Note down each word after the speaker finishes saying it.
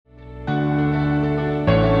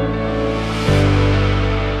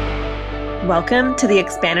Welcome to the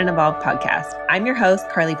Expand and Evolve podcast. I'm your host,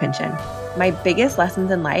 Carly Pynchon. My biggest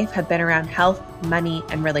lessons in life have been around health, money,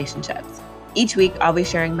 and relationships. Each week, I'll be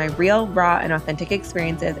sharing my real, raw, and authentic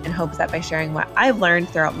experiences in hopes that by sharing what I've learned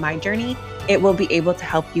throughout my journey, it will be able to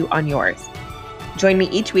help you on yours. Join me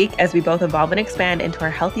each week as we both evolve and expand into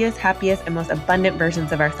our healthiest, happiest, and most abundant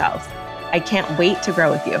versions of ourselves. I can't wait to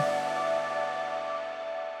grow with you.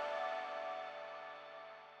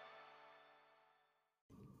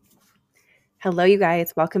 Hello, you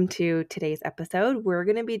guys. Welcome to today's episode. We're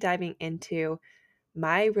going to be diving into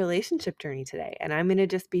my relationship journey today, and I'm going to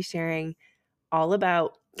just be sharing all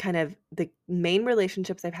about kind of the main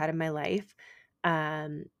relationships I've had in my life.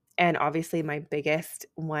 And obviously my biggest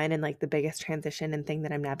one and like the biggest transition and thing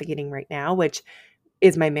that I'm navigating right now, which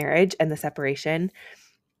is my marriage and the separation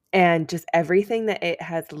and just everything that it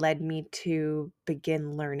has led me to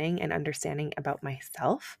begin learning and understanding about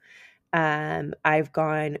myself. I've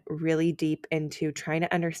gone really deep into trying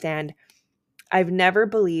to understand. I've never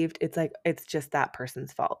believed it's just that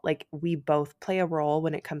person's fault. Like we both play a role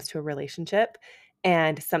when it comes to a relationship,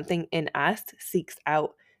 and something in us seeks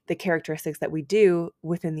out the characteristics that we do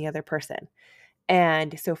within the other person.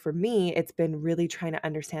 And so for me, it's been really trying to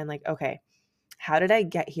understand like, okay, how did I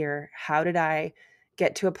get here? How did I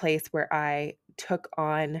get to a place where I took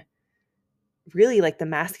on really like the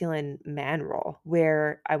masculine man role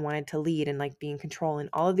where I wanted to lead and like be in control and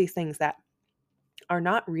all of these things that are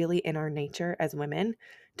not really in our nature as women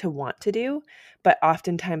to want to do, but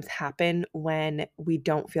oftentimes happen when we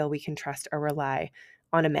don't feel we can trust or rely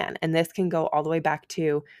on a man. And this can go all the way back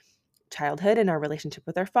to childhood and our relationship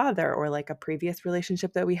with our father, or like a previous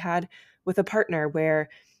relationship that we had with a partner where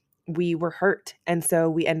we were hurt. And so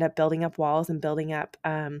we end up building up walls and building up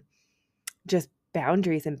just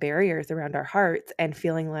boundaries and barriers around our hearts and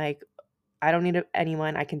feeling like, I don't need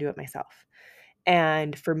anyone, I can do it myself.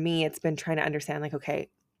 And for me, it's been trying to understand like, okay,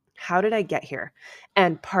 how did I get here?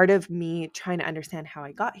 And part of me trying to understand how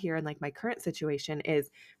I got here and like my current situation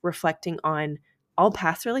is reflecting on all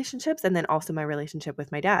past relationships and then also my relationship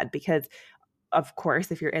with my dad. Because of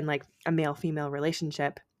course, if you're in like a male-female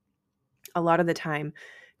relationship, a lot of the time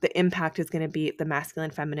the impact is going to be the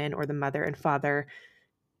masculine, feminine, or the mother and father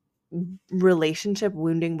relationship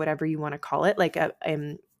wounding, whatever you want to call it. Like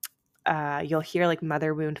you'll hear like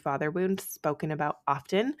mother wound, father wound spoken about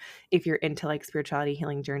often if you're into like spirituality,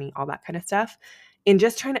 healing journey, all that kind of stuff. And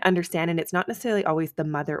just trying to understand, and it's not necessarily always the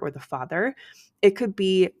mother or the father. It could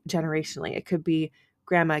be generationally. It could be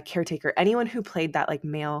grandma, caretaker, anyone who played that like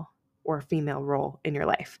male or female role in your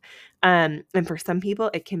life. And for some people,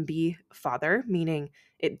 it can be father, meaning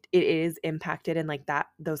it is impacted and like that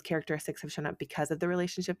those characteristics have shown up because of the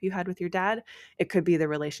relationship you had with your dad. It could be the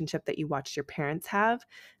relationship that you watched your parents have.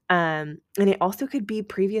 And it also could be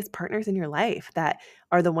previous partners in your life that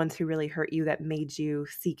are the ones who really hurt you, that made you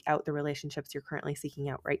seek out the relationships you're currently seeking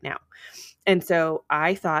out right now. And so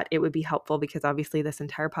I thought it would be helpful because obviously this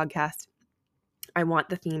entire podcast, I want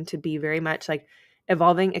the theme to be very much like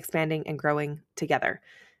evolving, expanding, and growing together.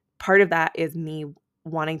 Part of that is me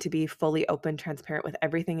wanting to be fully open, transparent with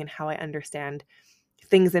everything and how I understand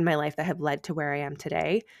things in my life that have led to where I am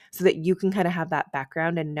today, so that you can kind of have that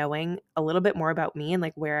background and knowing a little bit more about me and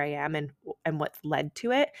like where I am and what's led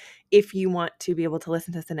to it. If you want to be able to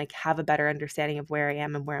listen to this and like have a better understanding of where I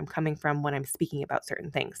am and where I'm coming from when I'm speaking about certain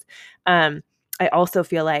things. I also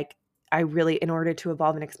feel like I really, in order to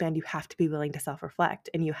evolve and expand, you have to be willing to self-reflect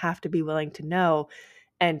and you have to be willing to know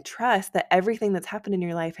and trust that everything that's happened in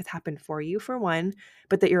your life has happened for you, for one,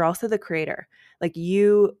 but that you're also the creator. Like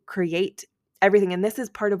you create everything. And this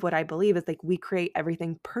is part of what I believe is like we create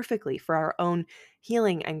everything perfectly for our own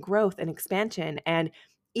healing and growth and expansion. And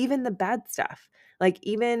even the bad stuff, like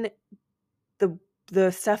even the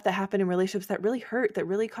the stuff that happened in relationships that really hurt, that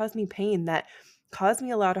really caused me pain, that caused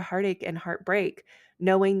me a lot of heartache and heartbreak,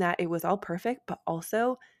 knowing that it was all perfect, but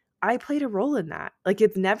also I played a role in that. Like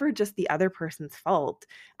it's never just the other person's fault.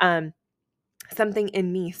 Something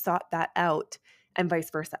in me sought that out and vice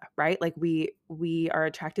versa, right? Like we are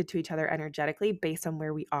attracted to each other energetically based on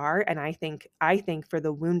where we are. And I think for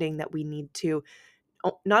the wounding that we need to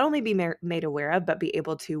not only be made aware of, but be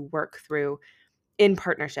able to work through in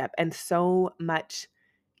partnership. And so much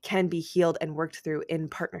can be healed and worked through in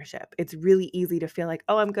partnership. It's really easy to feel like,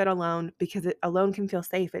 oh, I'm good alone, because alone can feel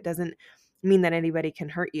safe. It doesn't mean that anybody can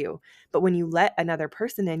hurt you. But when you let another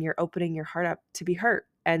person in, you're opening your heart up to be hurt.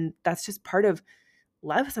 And that's just part of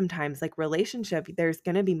love sometimes. Like relationship, there's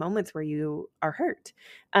going to be moments where you are hurt.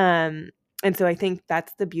 And so I think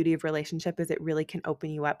that's the beauty of relationship, is it really can open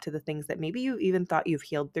you up to the things that maybe you even thought you've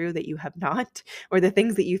healed through that you have not, or the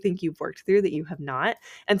things that you think you've worked through that you have not.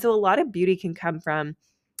 And so a lot of beauty can come from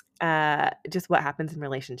just what happens in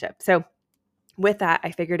relationships. So with that,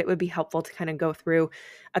 I figured it would be helpful to kind of go through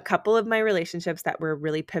a couple of my relationships that were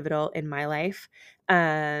really pivotal in my life,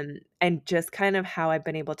 and just kind of how I've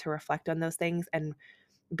been able to reflect on those things and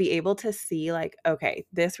be able to see like, okay,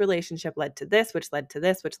 this relationship led to this, which led to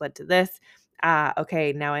this, which led to this.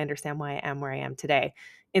 Okay, now I understand why I am where I am today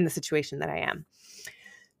in the situation that I am.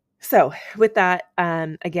 So with that,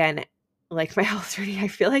 again, like my health journey, I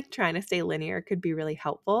feel like trying to stay linear could be really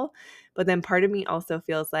helpful. But then part of me also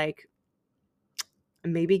feels like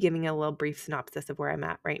maybe giving a little brief synopsis of where I'm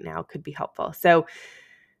at right now could be helpful. So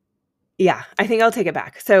yeah, I think I'll take it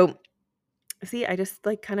back. So see, I just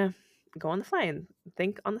like kind of go on the fly and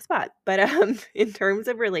think on the spot. But in terms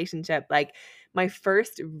of relationship, like my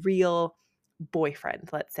first real boyfriend,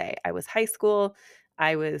 let's say, I was high school,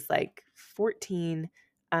 I was like 14,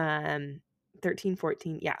 um 13,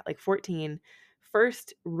 14, yeah, like 14,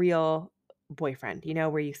 first real boyfriend,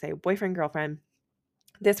 where you say boyfriend, girlfriend.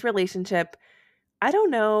 This relationship, I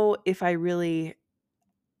don't know if I really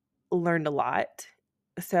learned a lot.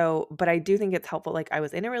 So, but I do think it's helpful. Like I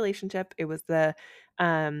was in a relationship.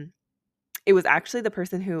 Um it was actually the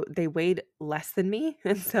person who they weighed less than me.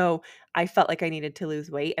 And so I felt like I needed to lose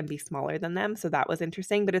weight and be smaller than them. So that was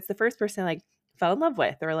interesting. But it's the first person I like fell in love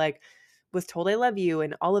with or like was told I love you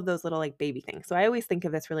and all of those little like baby things. So I always think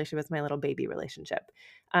of this relationship as my little baby relationship.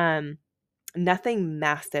 Um, Nothing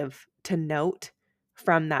massive to note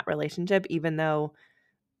from that relationship, even though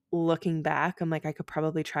looking back, I'm like, I could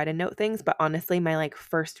probably try to note things. But honestly, my like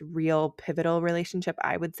first real pivotal relationship,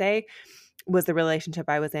 I would say, was the relationship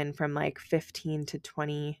I was in from like 15 to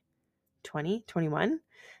 21.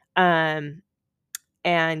 Um,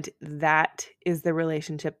 and that is the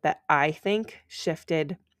relationship that I think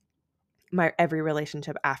shifted my every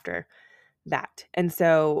relationship after that. And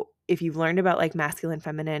so if you've learned about like masculine,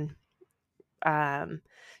 feminine, um,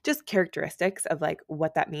 just characteristics of like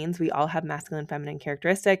what that means, we all have masculine, feminine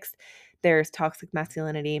characteristics. There's toxic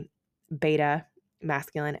masculinity, beta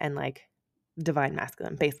masculine, and like divine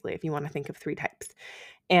masculine, basically, if you want to think of three types.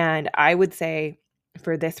 And I would say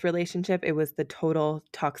for this relationship, it was the total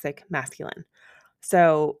toxic masculine.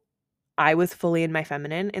 So I was fully in my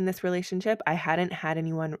feminine in this relationship. I hadn't had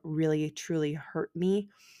anyone really truly hurt me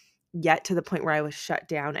yet to the point where I was shut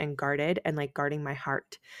down and guarded and like guarding my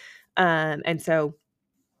heart. And so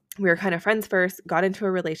we were kind of friends first, got into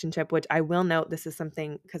a relationship, which I will note, this is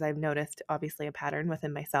something because I've noticed obviously a pattern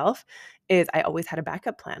within myself, is I always had a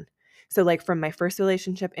backup plan. So like from my first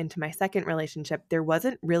relationship into my second relationship, there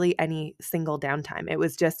wasn't really any single downtime. It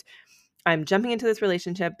was just, I'm jumping into this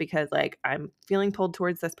relationship because like I'm feeling pulled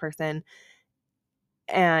towards this person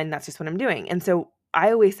and that's just what I'm doing. And so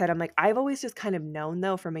I always said, I'm like, I've always just kind of known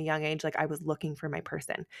though from a young age, like I was looking for my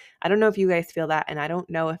person. I don't know if you guys feel that. And I don't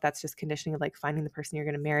know if that's just conditioning of like finding the person you're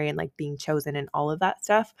going to marry and like being chosen and all of that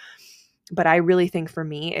stuff. But I really think for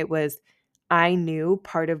me, it was, I knew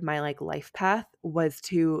part of my like life path was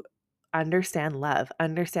to understand love,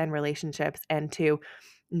 understand relationships, and to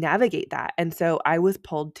navigate that. And so I was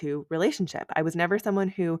pulled to relationship. I was never someone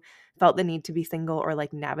who felt the need to be single or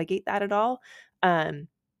like navigate that at all. Um,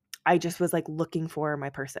 I just was like looking for my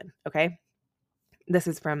person. Okay. This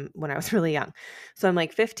is from when I was really young. So I'm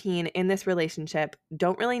like 15 in this relationship,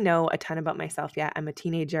 don't really know a ton about myself yet. I'm a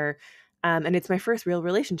teenager. And it's my first real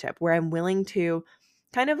relationship where I'm willing to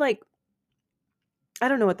kind of like, I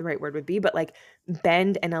don't know what the right word would be, but like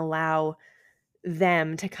bend and allow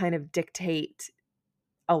them to kind of dictate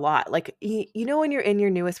a lot. Like, when you're in your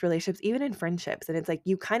newest relationships, even in friendships, and it's like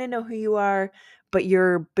you kind of know who you are, but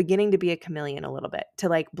you're beginning to be a chameleon a little bit to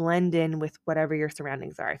like blend in with whatever your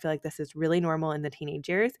surroundings are. I feel like this is really normal in the teenage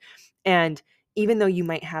years. And even though you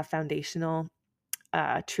might have foundational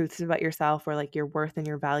truths about yourself or like your worth and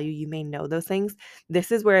your value, you may know those things.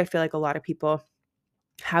 This is where I feel like a lot of people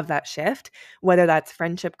have that shift, whether that's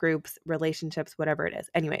friendship groups, relationships, whatever it is.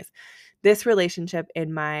 Anyways, this relationship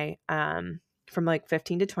in my from like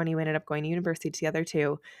 15 to 20, we ended up going to university together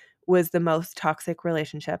too, was the most toxic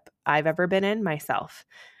relationship I've ever been in myself.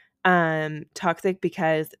 Toxic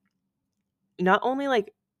because not only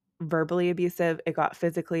like verbally abusive, it got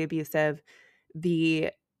physically abusive.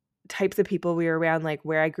 The types of people we were around, like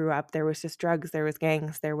where I grew up, there was just drugs, there was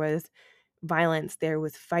gangs, there was violence, there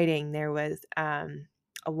was fighting, there was a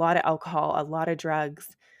lot of alcohol, a lot of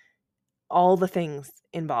drugs, all the things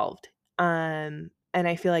involved. And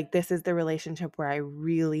I feel like this is the relationship where I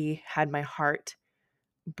really had my heart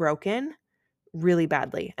broken really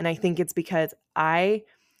badly. And I think it's because I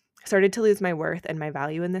started to lose my worth and my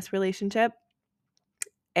value in this relationship.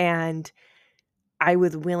 And I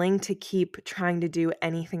was willing to keep trying to do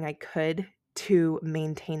anything I could to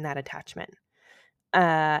maintain that attachment.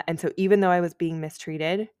 And so even though I was being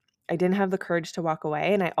mistreated, I didn't have the courage to walk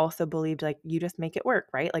away. And I also believed like, you just make it work,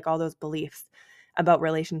 right? Like all those beliefs about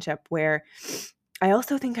relationship where I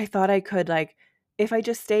also think I thought I could like, if I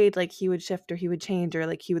just stayed, like he would shift or he would change or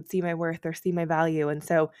like he would see my worth or see my value. And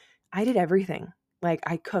so I did everything. Like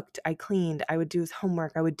I cooked, I cleaned, I would do his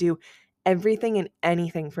homework, I would do everything and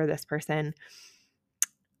anything for this person.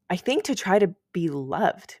 I think to try to be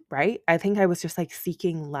loved, right? I think I was just like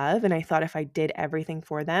seeking love. And I thought if I did everything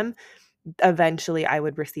for them, eventually I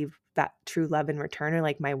would receive that true love in return, or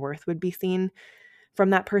like my worth would be seen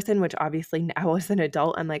from that person, which obviously now as an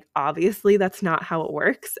adult, I'm like, obviously that's not how it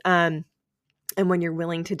works. And when you're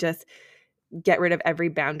willing to just get rid of every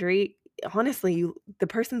boundary, honestly, the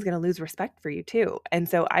person's going to lose respect for you too. And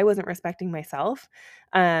so I wasn't respecting myself.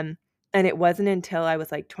 Um, and it wasn't until I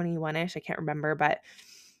was like 21ish, I can't remember, but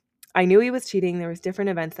I knew he was cheating. There was different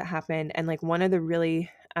events that happened. And like one of the really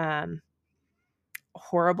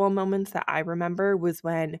horrible moments that I remember was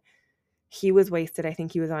when he was wasted. I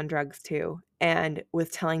think he was on drugs too, and was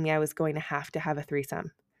telling me I was going to have a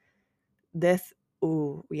threesome. This,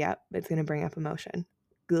 ooh, yeah, it's going to bring up emotion.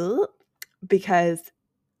 Gulp. Because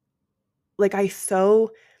like I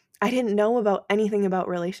didn't know about anything about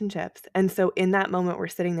relationships. And so in that moment we're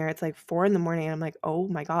sitting there, it's like 4 in the morning and I'm like, oh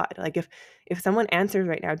my God, like if someone answers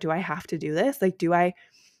right now, do I have to do this? Like, do I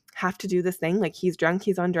have to do this thing? Like he's drunk,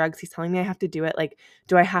 he's on drugs, he's telling me I have to do it. Like,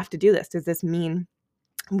 do I have to do this? Does this mean,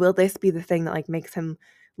 will this be the thing that like makes him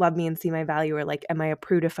love me and see my value? Or like, am I a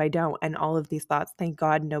prude if I don't? And all of these thoughts, thank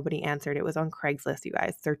God nobody answered. It was on Craigslist, you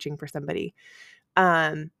guys, searching for somebody.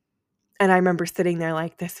 Um, and I remember sitting there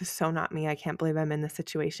like, this is so not me. I can't believe I'm in this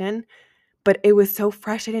situation. But it was so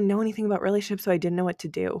fresh. I didn't know anything about relationships, so I didn't know what to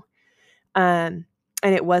do. And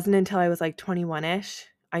it wasn't until I was like 21ish.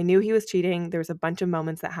 I knew he was cheating. There was a bunch of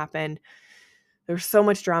moments that happened. There was so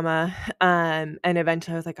much drama. And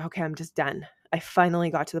eventually I was like, okay, I'm just done. I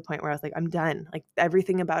finally got to the point where I was like, I'm done. Like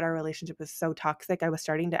everything about our relationship was so toxic. I was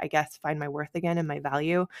starting to, I guess, find my worth again and my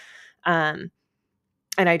value. Um,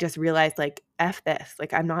 and I just realized like, F this,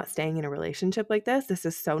 like, I'm not staying in a relationship like this. This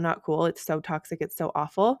is so not cool. It's so toxic. It's so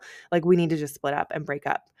awful. Like we need to just split up and break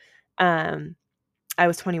up. Um, I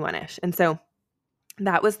was 21ish. And so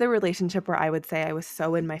that was the relationship where I would say I was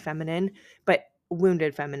so in my feminine, but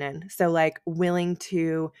wounded feminine. So like willing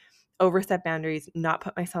to overstep boundaries, not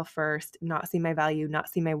put myself first, not see my value, not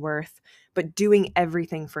see my worth, but doing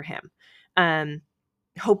everything for him.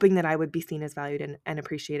 Hoping that I would be seen as valued and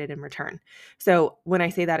appreciated in return. So when I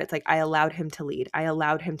say that, it's like I allowed him to lead. I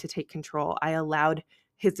allowed him to take control. I allowed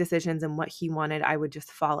his decisions and what he wanted, I would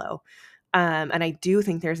just follow. And I do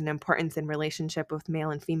think there's an importance in relationship with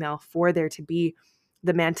male and female for there to be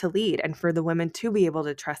the man to lead and for the women to be able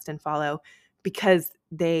to trust and follow because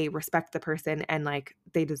they respect the person and like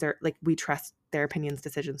they deserve, like we trust their opinions,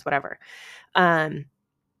 decisions, whatever. And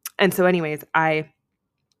so anyways,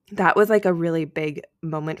 that was like a really big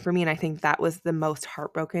moment for me. And I think that was the most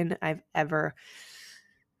heartbroken I've ever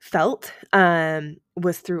felt,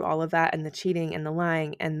 was through all of that and the cheating and the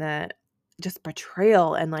lying and the just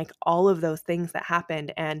betrayal and like all of those things that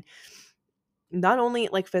happened. And not only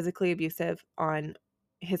like physically abusive on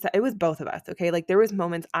his side, it was both of us. Okay. Like there was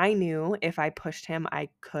moments I knew if I pushed him, I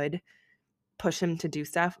could push him to do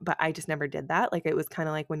stuff, but I just never did that. Like it was kind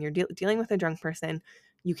of like when you're dealing with a drunk person,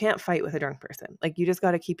 you can't fight with a drunk person. Like you just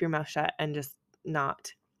got to keep your mouth shut and just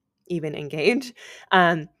not even engage.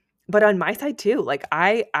 But on my side too, like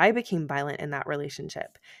I became violent in that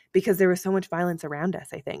relationship because there was so much violence around us,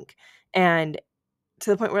 I think. And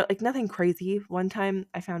to the point where like nothing crazy. One time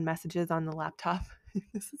I found messages on the laptop.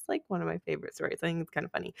 This is like one of my favorite stories. I think it's kind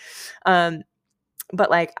of funny. But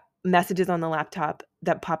like messages on the laptop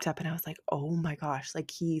that popped up and I was like, oh my gosh, like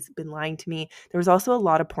he's been lying to me. There was also a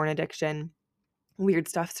lot of porn addiction. Weird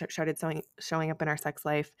stuff started showing up in our sex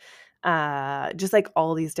life. Just like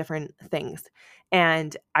all these different things.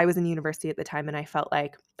 And I was in university at the time and I felt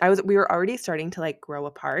like we were already starting to like grow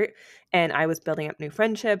apart and I was building up new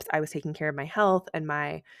friendships. I was taking care of my health and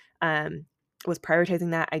my, was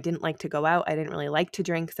prioritizing that. I didn't like to go out. I didn't really like to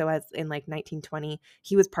drink. So as in like 1920,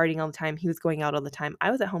 he was partying all the time. He was going out all the time.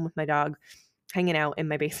 I was at home with my dog, hanging out in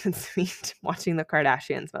my basement suite, watching the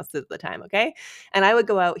Kardashians most of the time. Okay. And I would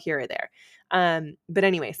go out here or there. But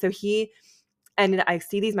anyway, so I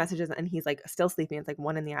see these messages and he's like still sleeping. It's like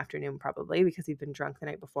 1 PM probably because he'd been drunk the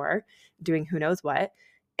night before doing who knows what.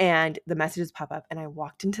 And the messages pop up and I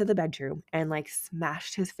walked into the bedroom and like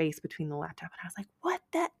smashed his face between the laptop. And I was like, what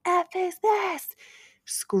the F is this?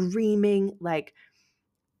 Screaming, like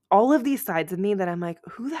all of these sides of me that I'm like,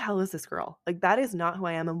 who the hell is this girl? Like that is not who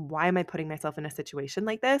I am. And why am I putting myself in a situation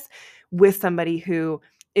like this with somebody who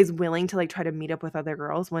is willing to like try to meet up with other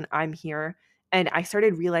girls when I'm here. And I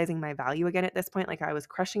started realizing my value again at this point. Like I was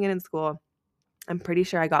crushing it in school. I'm pretty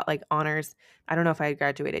sure I got like honors. I don't know if I had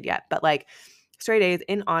graduated yet, but like straight A's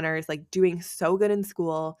in honors, like doing so good in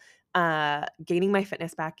school, gaining my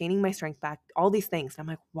fitness back, gaining my strength back, all these things. And I'm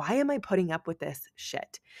like, why am I putting up with this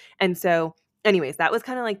shit? And so, anyways, that was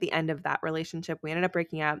kind of like the end of that relationship. We ended up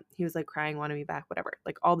breaking up. He was like crying, wanted me back, whatever,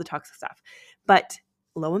 like all the toxic stuff. But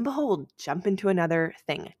lo and behold, jump into another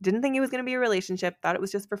thing. Didn't think it was going to be a relationship, thought it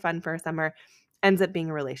was just for fun for a summer, ends up being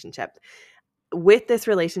a relationship. With this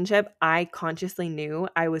relationship, I consciously knew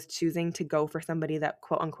I was choosing to go for somebody that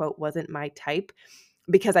quote unquote wasn't my type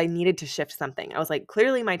because I needed to shift something. I was like,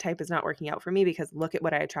 clearly my type is not working out for me because look at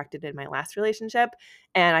what I attracted in my last relationship.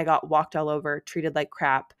 And I got walked all over, treated like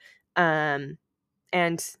crap. And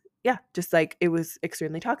yeah, just like it was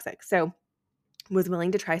extremely toxic. So was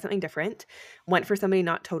willing to try something different, went for somebody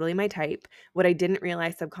not totally my type. What I didn't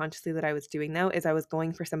realize subconsciously that I was doing though is I was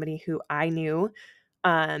going for somebody who I knew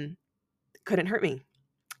couldn't hurt me.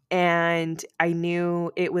 And I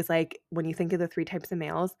knew it was like when you think of the three types of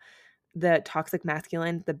males, the toxic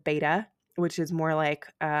masculine, the beta, which is more like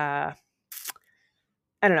I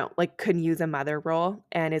don't know, like could use a mother role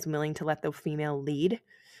and is willing to let the female lead.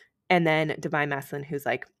 And then divine masculine, who's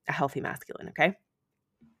like a healthy masculine. Okay.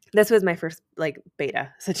 This was my first like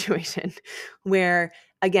beta situation where,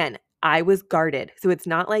 again, I was guarded. So it's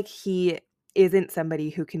not like he isn't somebody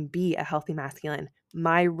who can be a healthy masculine.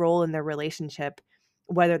 My role in the relationship,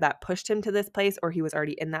 whether that pushed him to this place or he was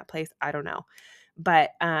already in that place, I don't know.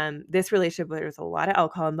 But this relationship, there was a lot of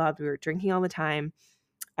alcohol involved. We were drinking all the time.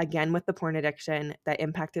 Again, with the porn addiction that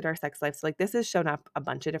impacted our sex life. So like this has shown up a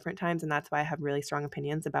bunch of different times. And that's why I have really strong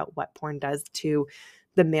opinions about what porn does to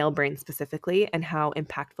the male brain specifically and how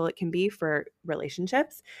impactful it can be for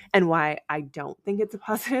relationships and why I don't think it's a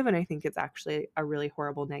positive and I think it's actually a really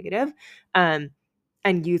horrible negative. And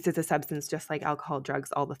used as a substance just like alcohol,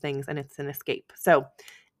 drugs, all the things, and it's an escape. So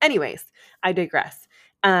anyways, I digress.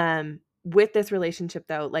 With this relationship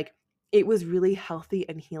though, like it was really healthy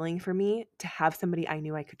and healing for me to have somebody I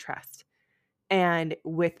knew I could trust. And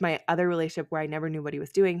with my other relationship where I never knew what he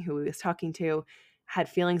was doing, who he was talking to, had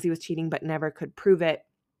feelings he was cheating, but never could prove it.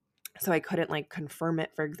 So I couldn't like confirm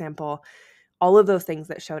it, for example. All of those things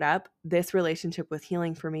that showed up, this relationship was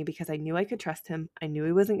healing for me because I knew I could trust him. I knew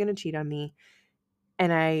he wasn't going to cheat on me.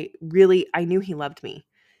 And I knew he loved me.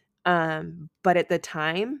 But at the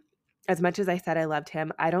time, as much as I said I loved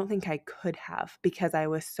him, I don't think I could have because I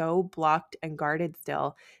was so blocked and guarded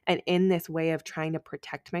still and in this way of trying to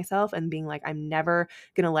protect myself and being like, I'm never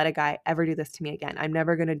going to let a guy ever do this to me again. I'm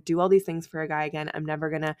never going to do all these things for a guy again. I'm never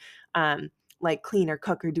going to like clean or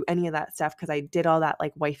cook or do any of that stuff because I did all that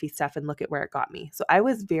like wifey stuff and look at where it got me. So I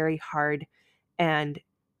was very hard and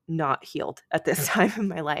not healed at this time in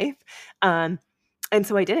my life. And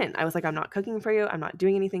so I didn't. I was like, I'm not cooking for you. I'm not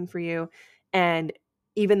doing anything for you. And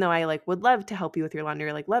even though I like would love to help you with your laundry,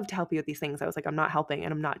 or like love to help you with these things, I was like, I'm not helping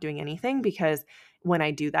and I'm not doing anything because when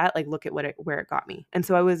I do that, like look at where it got me. And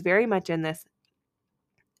so I was very much in this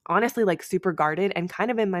honestly like super guarded and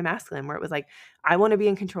kind of in my masculine where it was like, I want to be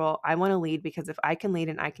in control. I want to lead because if I can lead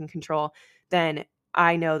and I can control, then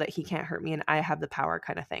I know that he can't hurt me and I have the power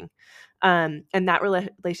kind of thing. And that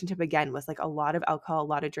relationship again was like a lot of alcohol, a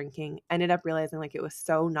lot of drinking, ended up realizing like it was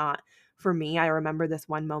so not for me. I remember this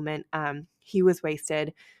one moment, he was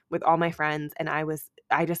wasted with all my friends and I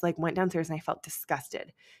just like went downstairs and I felt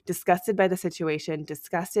disgusted by the situation,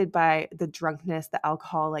 disgusted by the drunkenness, the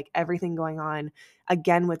alcohol, like everything going on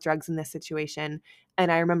again with drugs in this situation.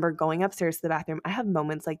 And I remember going upstairs to the bathroom. I have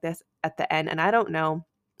moments like this at the end, and I don't know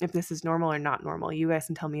if this is normal or not normal. You guys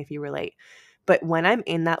can tell me if you relate. But when I'm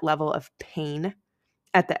in that level of pain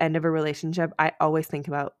at the end of a relationship, I always think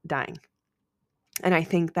about dying. And I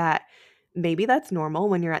think that maybe that's normal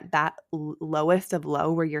when you're at that lowest of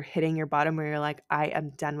low where you're hitting your bottom where you're like, I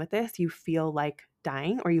am done with this. You feel like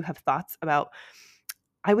dying or you have thoughts about,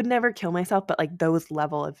 I would never kill myself, but like those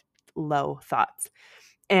level of low thoughts.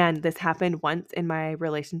 And this happened once in my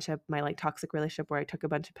relationship, my like toxic relationship where I took a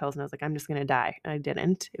bunch of pills and I was like, I'm just going to die. And I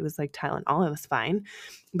didn't. It was like Tylenol. It was fine.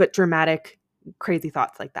 But dramatic, crazy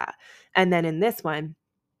thoughts like that. And then in this one,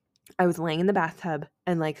 I was laying in the bathtub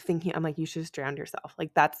and like thinking, I'm like, you should just drown yourself.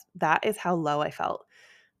 Like that is how low I felt.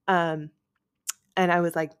 Um, and I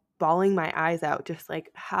was like bawling my eyes out, just like,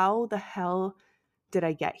 how the hell did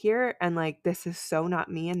I get here? And like, this is so not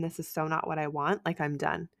me. And this is so not what I want. Like, I'm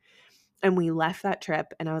done. And we left that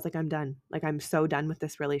trip and I was like, I'm done. Like, I'm so done with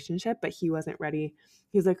this relationship, but he wasn't ready.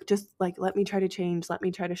 He was like, just like, let me try to change. Let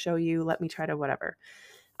me try to show you. Let me try to whatever.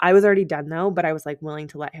 I was already done though, but I was like willing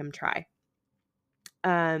to let him try.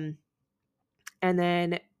 And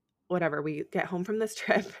then whatever, we get home from this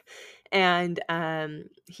trip and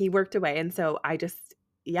he worked away. And so I just,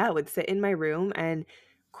 yeah, would sit in my room and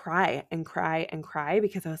cry and cry and cry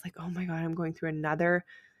because I was like, oh my God, I'm going through another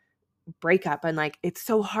breakup. And like, it's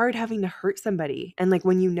so hard having to hurt somebody. And like,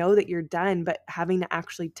 when you know that you're done, but having to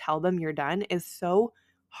actually tell them you're done is so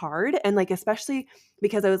hard. And like, especially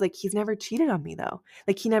because I was like, he's never cheated on me though.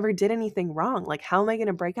 Like, he never did anything wrong. Like, how am I going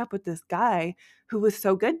to break up with this guy who was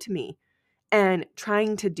so good to me? And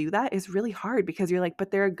trying to do that is really hard because you're like,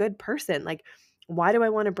 but they're a good person. Like, why do I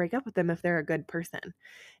want to break up with them if they're a good person?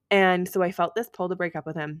 And so I felt this pull to break up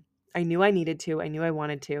with him. I knew I needed to, I knew I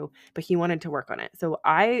wanted to, but he wanted to work on it. So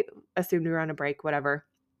I assumed we were on a break, whatever.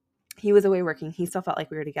 He was away working. He still felt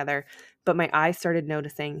like we were together, but my eyes started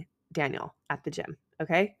noticing Daniel at the gym.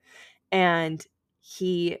 Okay. And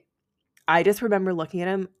I just remember looking at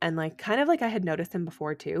him and like kind of like I had noticed him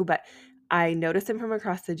before too, but I noticed him from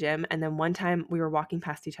across the gym. And then one time we were walking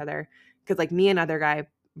past each other because like me and other guy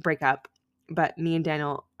break up, but me and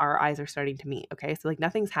Daniel, our eyes are starting to meet. Okay. So like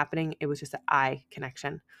nothing's happening. It was just an eye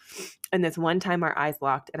connection. And this one time our eyes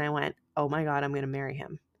locked and I went, oh my God, I'm going to marry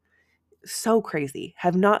him. So crazy.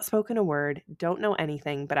 Have not spoken a word, don't know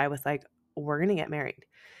anything, but I was like, we're going to get married.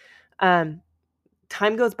 Um,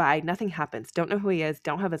 Time goes by, nothing happens. Don't know who he is,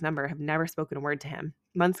 don't have his number, have never spoken a word to him.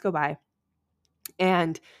 Months go by,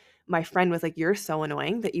 and my friend was like, "You're so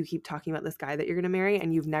annoying that you keep talking about this guy that you're going to marry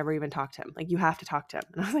and you've never even talked to him. Like, you have to talk to him."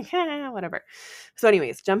 And I was like, whatever. So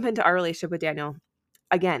anyways, jump into our relationship with Daniel.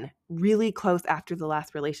 Again, really close after the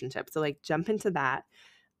last relationship. So like jump into that.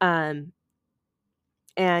 Um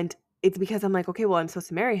and it's because I'm like, okay, well, I'm supposed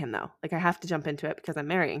to marry him though. Like I have to jump into it because I'm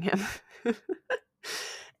marrying him.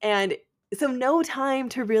 And so no time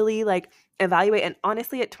to really like evaluate. And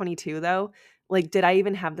honestly, at 22 though, like, did I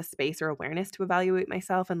even have the space or awareness to evaluate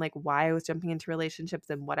myself and like why I was jumping into relationships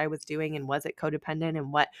and what I was doing and was it codependent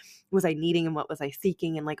and what was I needing and what was I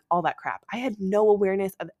seeking and like all that crap? I had no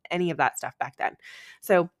awareness of any of that stuff back then.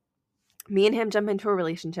 So me and him jump into a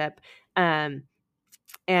relationship.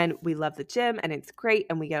 And we love the gym and it's great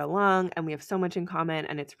and we get along and we have so much in common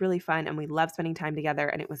and it's really fun and we love spending time together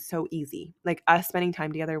and it was so easy. Like us spending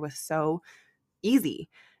time together was so easy.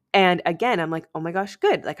 And again, I'm like, oh my gosh,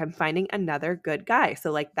 good. Like I'm finding another good guy.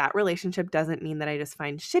 So like that relationship doesn't mean that I just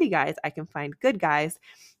find shitty guys. I can find good guys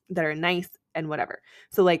that are nice and whatever.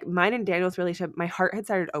 So like mine and Daniel's relationship, my heart had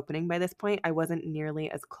started opening by this point. I wasn't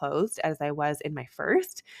nearly as closed as I was in my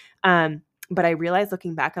first. But I realized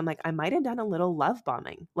looking back, I'm like, I might have done a little love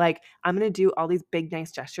bombing. Like I'm going to do all these big,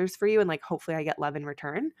 nice gestures for you. And like, hopefully I get love in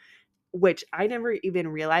return, which I never even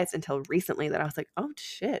realized until recently that I was like, oh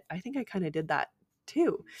shit, I think I kind of did that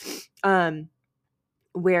too.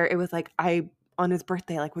 Where it was like on his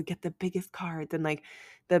birthday like would get the biggest cards and like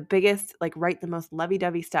the biggest like write the most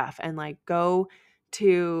lovey-dovey stuff and like go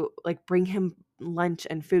to like bring him lunch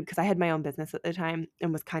and food because I had my own business at the time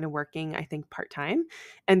and was kind of working I think part-time.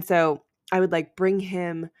 And so I would like bring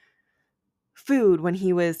him food when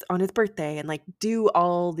he was on his birthday and like do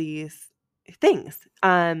all these things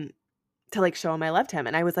to like show him I loved him.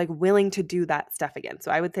 And I was like willing to do that stuff again.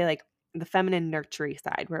 So I would say like the feminine nurturing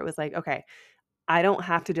side where it was like, okay, I don't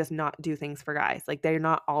have to just not do things for guys. Like they're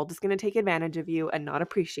not all just going to take advantage of you and not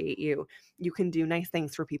appreciate you. You can do nice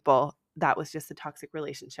things for people. That was just a toxic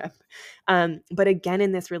relationship. But again,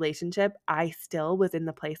 in this relationship, I still was in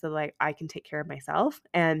the place of like, I can take care of myself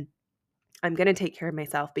and I'm going to take care of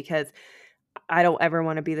myself because I don't ever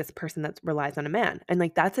want to be this person that relies on a man. And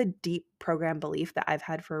like that's a deep program belief that I've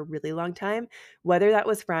had for a really long time, whether that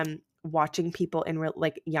was from watching people in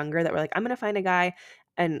like younger that were like, I'm going to find a guy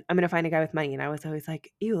and I'm going to find a guy with money. And I was always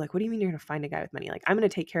like, ew, like, what do you mean you're going to find a guy with money? Like, I'm going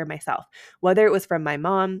to take care of myself. Whether it was from my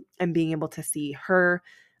mom and being able to see her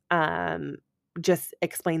um, just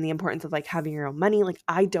explain the importance of like having your own money. Like,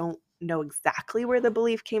 I don't know exactly where the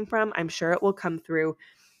belief came from. I'm sure it will come through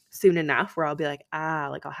soon enough where I'll be like,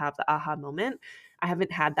 like I'll have the aha moment. I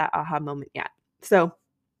haven't had that aha moment yet. So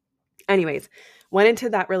anyways, went into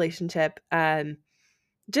that relationship,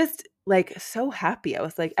 just like so happy. I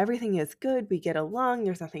was like, everything is good. We get along.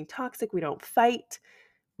 There's nothing toxic. We don't fight.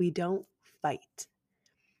 We don't fight.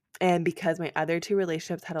 And because my other two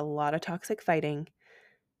relationships had a lot of toxic fighting,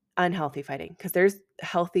 unhealthy fighting, because there's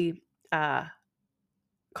healthy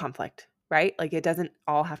conflict, right? Like it doesn't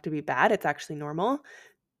all have to be bad. It's actually normal.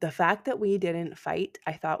 The fact that we didn't fight,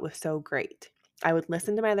 I thought was so great. I would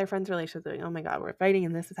listen to my other friends' relationships like, oh my God, we're fighting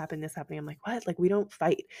and this is happening, this is happening. I'm like, what? Like we don't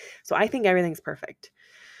fight. So I think everything's perfect.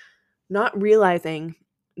 Not realizing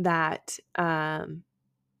that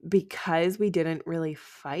because we didn't really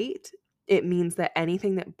fight, it means that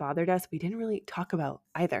anything that bothered us, we didn't really talk about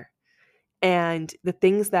either. And the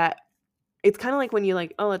things that it's kind of like when you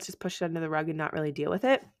like, oh, let's just push it under the rug and not really deal with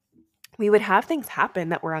it. We would have things happen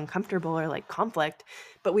that were uncomfortable or like conflict,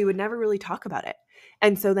 but we would never really talk about it.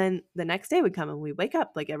 And so then the next day would come and we wake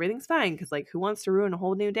up like everything's fine because like who wants to ruin a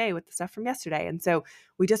whole new day with the stuff from yesterday? And so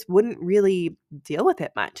we just wouldn't really deal with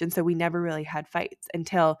it much. And so we never really had fights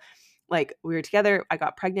until like we were together. I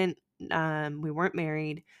got pregnant. We weren't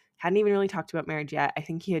married. Hadn't even really talked about marriage yet. I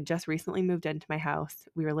think he had just recently moved into my house.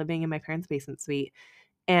 We were living in my parents' basement suite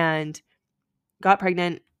and got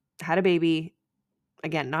pregnant, had a baby.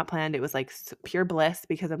 Again, not planned. It was like pure bliss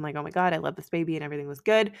because I'm like, oh my God, I love this baby and everything was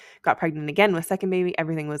good. Got pregnant again with second baby.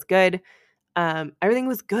 Everything was good. Everything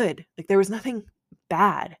was good. Like there was nothing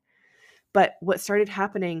bad. But what started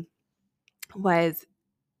happening was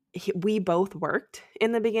we both worked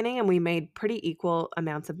in the beginning and we made pretty equal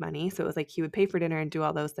amounts of money. So it was like he would pay for dinner and do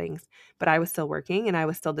all those things, but I was still working and I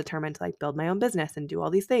was still determined to like build my own business and do all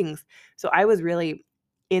these things. So I was really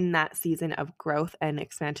in that season of growth and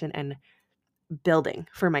expansion and building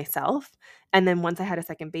for myself. And then once I had a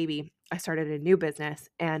second baby, I started a new business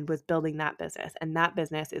and was building that business. And that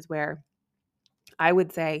business is where I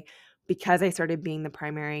would say, because I started being the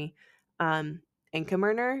primary income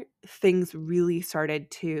earner, things really started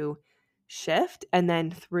to shift. And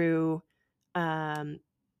then through um,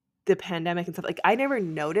 the pandemic and stuff, like I never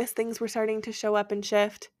noticed things were starting to show up and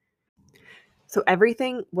shift. So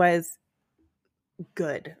everything was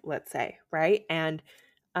good, let's say, right? And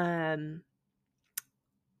um,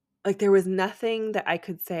 like there was nothing that I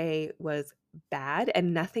could say was bad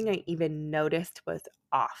and nothing I even noticed was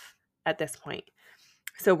off at this point.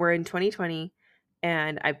 So we're in 2020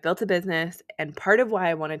 and I built a business, and part of why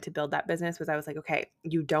I wanted to build that business was I was like, okay,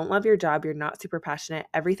 you don't love your job, you're not super passionate.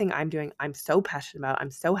 Everything I'm doing, I'm so passionate about,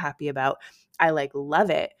 I'm so happy about. I like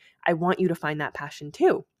love it. I want you to find that passion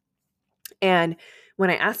too. And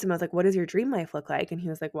when I asked him, I was like, what does your dream life look like? And he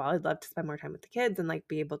was like, well, I'd love to spend more time with the kids and like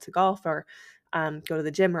be able to golf or go to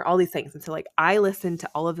the gym or all these things. And so like I listened to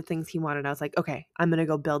all of the things he wanted. I was like, okay, I'm going to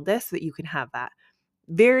go build this so that you can have that.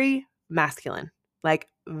 Very masculine, like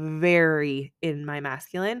very in my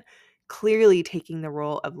masculine, clearly taking the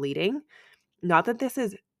role of leading. Not that this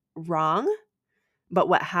is wrong, but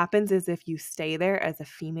what happens is if you stay there as a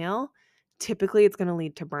female, typically it's going to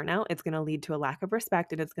lead to burnout. It's going to lead to a lack of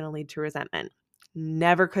respect and it's going to lead to resentment.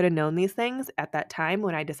 Never could have known these things at that time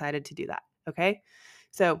when I decided to do that. Okay.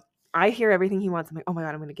 So I hear everything he wants. I'm like, oh my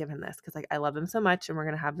God, I'm going to give him this because like I love him so much and we're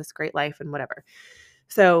going to have this great life and whatever.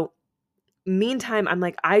 So meantime, I'm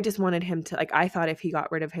like, I just wanted him to like, I thought if he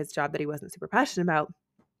got rid of his job that he wasn't super passionate about,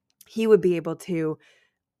 he would be able to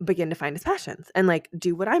begin to find his passions and like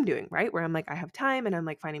do what I'm doing, right? Where I'm like, I have time and I'm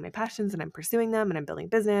like finding my passions and I'm pursuing them and I'm building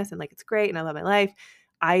business and like it's great and I love my life.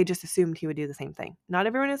 I just assumed he would do the same thing. Not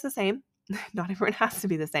everyone is the same. Not everyone has to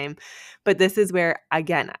be the same. But this is where,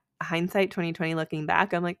 again, hindsight 2020 looking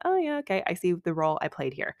back, I'm like, oh yeah, okay, I see the role I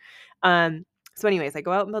played here. So anyways, I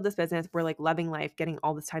go out and build this business. We're like loving life, getting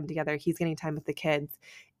all this time together. He's getting time with the kids.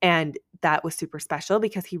 And that was super special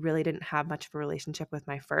because he really didn't have much of a relationship with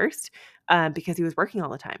my first because he was working all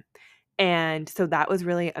the time. And so that was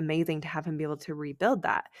really amazing to have him be able to rebuild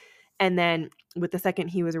that. And then with the second,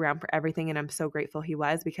 he was around for everything. And I'm so grateful he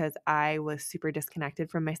was because I was super disconnected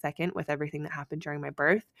from my second with everything that happened during my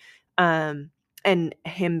birth. And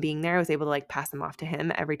him being there, I was able to like pass him off to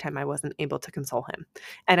him every time I wasn't able to console him.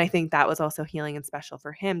 And I think that was also healing and special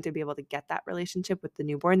for him to be able to get that relationship with the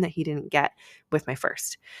newborn that he didn't get with my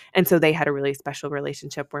first. And so they had a really special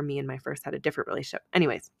relationship where me and my first had a different relationship.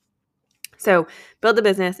 Anyways, so build the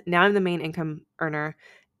business. Now I'm the main income earner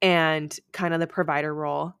and kind of the provider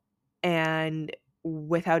role. And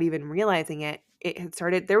without even realizing it, it had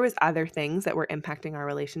started, there was other things that were impacting our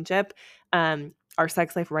relationship. Our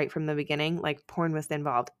sex life right from the beginning, like porn was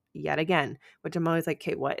involved yet again, which I'm always like,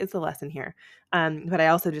 okay, what is the lesson here? But I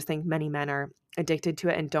also just think many men are addicted to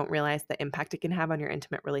it and don't realize the impact it can have on your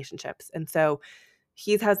intimate relationships. And so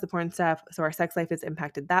he has the porn stuff, so our sex life is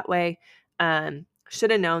impacted that way.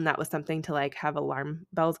 Should have known that was something to like have alarm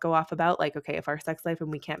bells go off about. Like, okay, if our sex life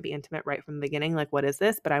and we can't be intimate right from the beginning, like what is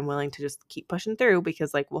this? But I'm willing to just keep pushing through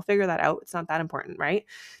because like we'll figure that out. It's not that important, right?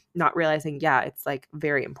 Not realizing, yeah, it's like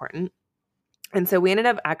very important. And so we ended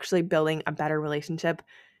up actually building a better relationship,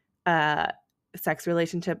 uh, sex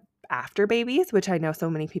relationship after babies, which I know so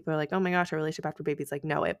many people are like, oh my gosh, a relationship after babies. Like,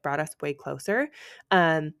 no, it brought us way closer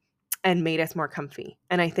and made us more comfy.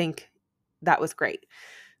 And I think that was great.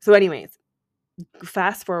 So, anyways,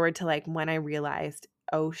 fast forward to like when I realized,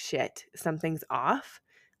 oh shit, something's off.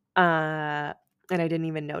 And I didn't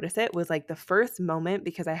even notice it was like the first moment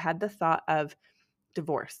because I had the thought of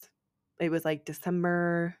divorce. It was like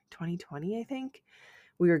December 2020, I think,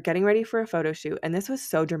 we were getting ready for a photo shoot, and this was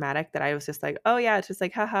so dramatic that I was just like, oh yeah, it's just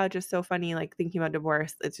like, haha, just so funny, like thinking about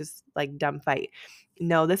divorce. It's just like dumb fight.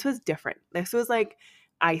 No, this was different. This was like,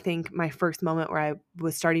 I think my first moment where I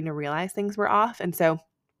was starting to realize things were off. And so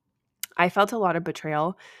I felt a lot of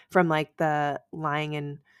betrayal from like the lying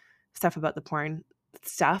and stuff about the porn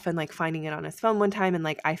stuff and like finding it on his phone one time. And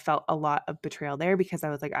like I felt a lot of betrayal there because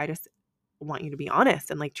I was like, I just want you to be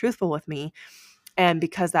honest and like truthful with me. And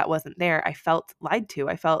because that wasn't there, I felt lied to.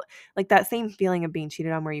 I felt like that same feeling of being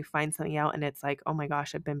cheated on where you find something out and it's like, oh my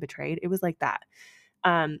gosh, I've been betrayed. It was like that.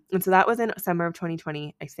 And so that was in summer of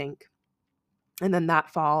 2020, I think. And then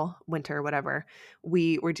that fall, winter, whatever,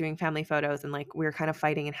 we were doing family photos and like we were kind of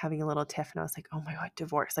fighting and having a little tiff. And I was like, oh my God,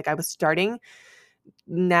 divorce. Like I was starting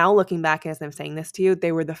now looking back as I'm saying this to you,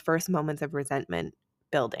 they were the first moments of resentment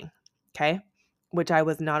building. Okay. Which I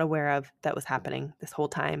was not aware of that was happening this whole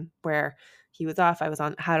time where he was off. I was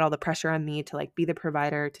on, had all the pressure on me to like be the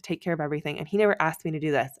provider, to take care of everything. And he never asked me to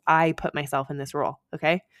do this. I put myself in this role.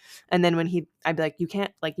 Okay. And then when I'd be like, you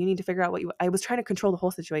can't, like, you need to figure out I was trying to control the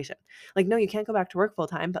whole situation. Like, no, you can't go back to work full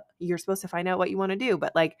time, but you're supposed to find out what you want to do.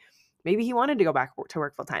 But like, maybe he wanted to go back to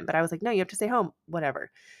work full time, but I was like, no, you have to stay home, whatever.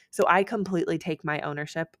 So I completely take my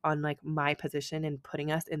ownership on like my position in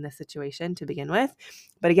putting us in this situation to begin with.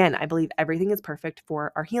 But again, I believe everything is perfect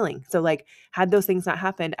for our healing. So like had those things not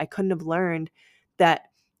happened, I couldn't have learned that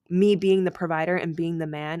me being the provider and being the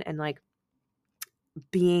man and like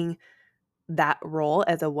being that role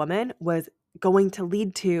as a woman was going to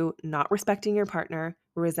lead to not respecting your partner,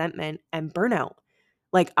 resentment, and burnout.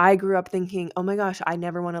 Like I grew up thinking, oh my gosh, I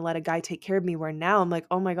never want to let a guy take care of me. Where now I'm like,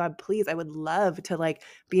 oh my God, please, I would love to like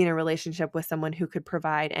be in a relationship with someone who could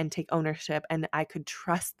provide and take ownership and I could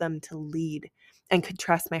trust them to lead and could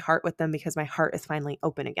trust my heart with them because my heart is finally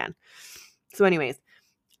open again. So anyways,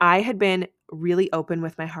 I had been really open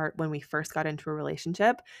with my heart when we first got into a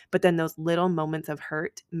relationship, but then those little moments of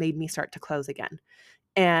hurt made me start to close again.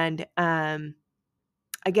 And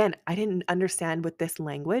again, I didn't understand with this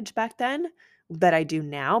language back then that I do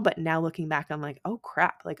now, but now looking back, I'm like, oh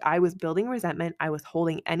crap. Like I was building resentment. I was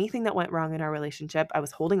holding anything that went wrong in our relationship. I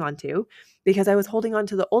was holding on to because I was holding on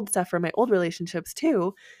to the old stuff from my old relationships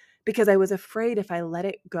too, because I was afraid if I let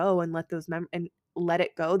it go and let those and let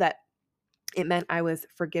it go, that it meant I was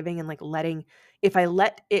forgiving and like letting, if I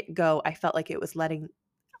let it go, I felt like it was letting,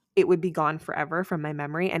 it would be gone forever from my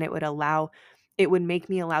memory and it would make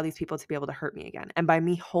me allow these people to be able to hurt me again. And by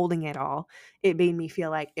me holding it all, it made me feel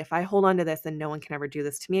like if I hold on to this, then no one can ever do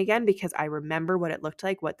this to me again because I remember what it looked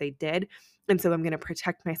like, what they did. And so I'm going to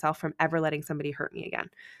protect myself from ever letting somebody hurt me again.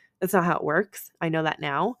 That's not how it works. I know that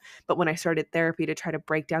now. But when I started therapy to try to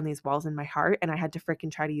break down these walls in my heart and I had to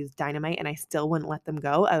freaking try to use dynamite and I still wouldn't let them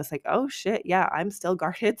go, I was like, oh shit, yeah, I'm still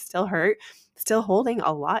guarded, still hurt, still holding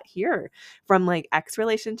a lot here from like ex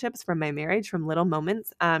relationships, from my marriage, from little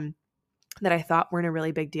moments that I thought weren't a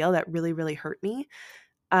really big deal that really, really hurt me.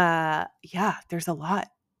 Yeah, there's a lot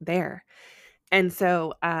there. And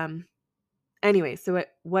so, anyway, so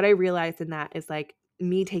what I realized in that is like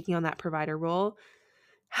me taking on that provider role,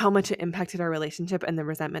 how much it impacted our relationship and the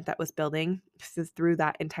resentment that was building through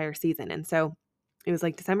that entire season. And so it was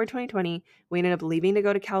like December 2020. We ended up leaving to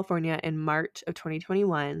go to California in March of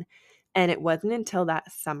 2021. And it wasn't until that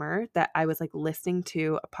summer that I was like listening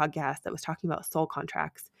to a podcast that was talking about soul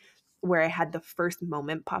contracts where I had the first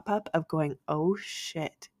moment pop up of going, oh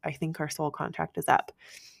shit, I think our soul contract is up.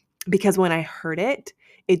 Because when I heard it,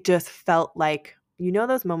 it just felt like, you know,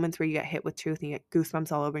 those moments where you get hit with truth and you get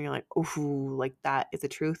goosebumps all over and you're like, ooh, like that is a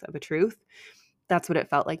truth of a truth. That's what it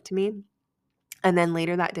felt like to me. And then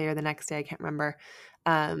later that day or the next day, I can't remember,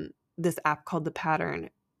 this app called The Pattern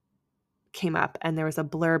came up and there was a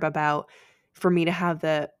blurb about for me to have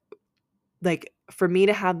the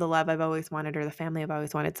love I've always wanted or the family I've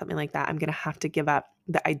always wanted, something like that, I'm going to have to give up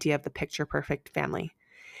the idea of the picture perfect family.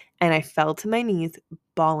 And I fell to my knees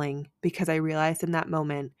bawling because I realized in that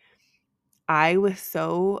moment, I was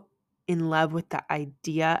so in love with the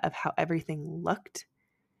idea of how everything looked.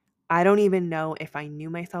 I don't even know if I knew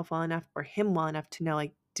myself well enough or him well enough to know,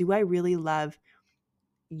 like, do I really love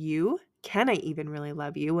you? Can I even really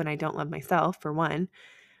love you when I don't love myself, for one?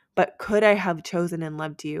 But could I have chosen and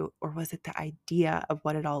loved you, or was it the idea of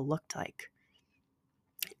what it all looked like?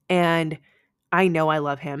 And I know I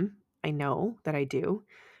love him. I know that I do.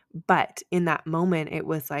 But in that moment, it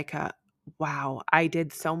was like wow, I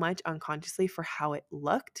did so much unconsciously for how it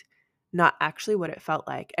looked, not actually what it felt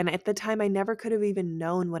like. And at the time, I never could have even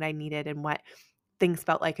known what I needed and what things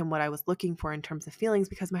felt like and what I was looking for in terms of feelings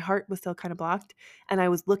because my heart was still kind of blocked. And I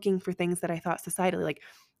was looking for things that I thought societally, like,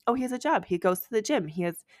 oh, he has a job. He goes to the gym. He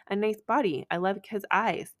has a nice body. I love his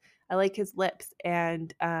eyes. I like his lips.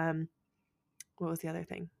 And what was the other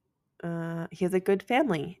thing? He has a good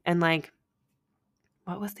family. And like,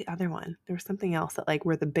 what was the other one? There was something else that like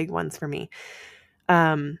were the big ones for me.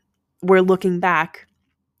 We're looking back.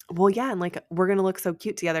 Well, yeah, and like we're gonna look so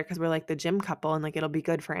cute together because we're like the gym couple and like it'll be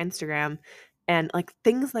good for Instagram. And like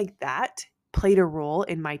things like that played a role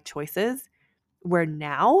in my choices where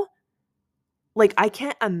now, like I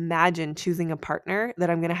can't imagine choosing a partner that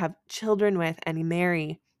I'm gonna have children with and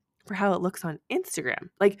marry for how it looks on Instagram.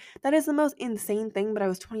 Like that is the most insane thing, but I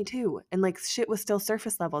was 22 and like shit was still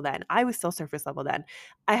surface level then. I was still surface level then.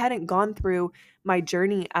 I hadn't gone through my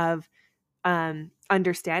journey of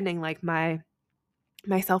understanding like my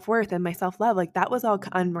self-worth and my self-love. Like that was all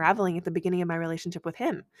unraveling at the beginning of my relationship with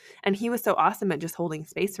him. And he was so awesome at just holding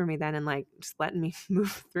space for me then and like just letting me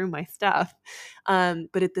move through my stuff.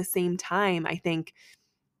 But at the same time, I think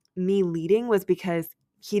me leading was because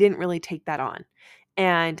he didn't really take that on.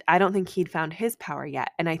 And I don't think he'd found his power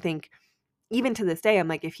yet. And I think even to this day, I'm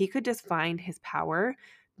like, if he could just find his power,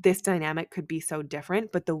 this dynamic could be so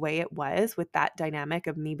different. But the way it was with that dynamic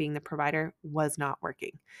of me being the provider was not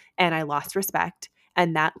working. And I lost respect.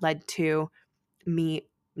 And that led to me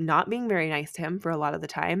not being very nice to him for a lot of the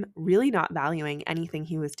time, really not valuing anything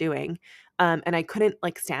he was doing. And I couldn't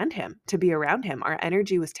like stand him to be around him. Our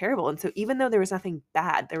energy was terrible. And so even though there was nothing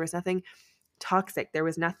bad, there was nothing toxic, there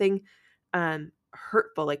was nothing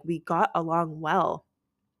hurtful, like we got along well.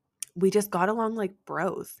 We just got along like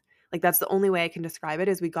bros. Like that's the only way I can describe it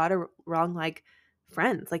is we got along like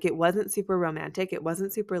friends. Like it wasn't super romantic. It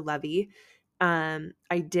wasn't super lovey.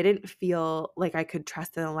 I didn't feel like I could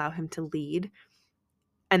trust and allow him to lead.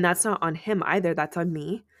 And that's not on him either. That's on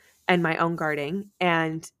me and my own guarding.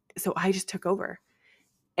 And so I just took over.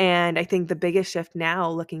 And I think the biggest shift now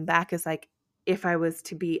looking back is like, if I was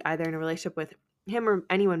to be either in a relationship with him or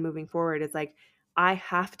anyone moving forward, is like, I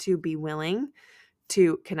have to be willing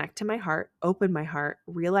to connect to my heart, open my heart,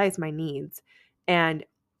 realize my needs, and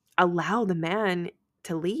allow the man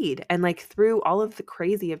to lead. And like through all of the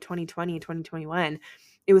crazy of 2020, 2021,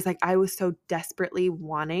 it was like I was so desperately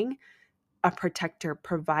wanting a protector,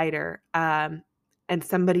 provider, and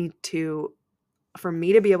somebody to, for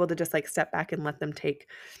me to be able to just like step back and let them take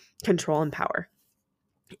control and power.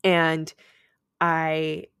 And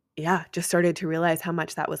I, yeah, just started to realize how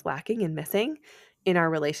much that was lacking and missing in our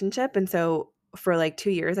relationship. And so for like 2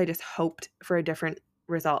 years, I just hoped for a different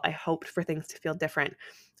result. I hoped for things to feel different.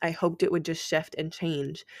 I hoped it would just shift and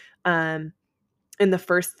change. In the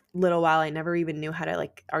first little while, I never even knew how to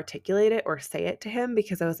like articulate it or say it to him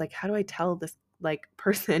because I was like, how do I tell this like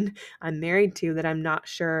person I'm married to that I'm not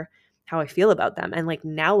sure how I feel about them? And like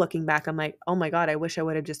now looking back, I'm like, oh my God, I wish I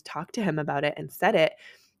would have just talked to him about it and said it.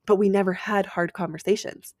 But we never had hard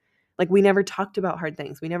conversations. Like we never talked about hard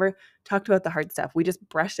things. We never talked about the hard stuff. We just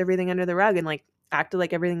brushed everything under the rug and like acted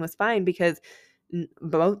like everything was fine because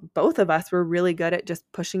both of us were really good at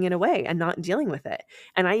just pushing it away and not dealing with it.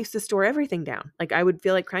 And I used to store everything down. Like I would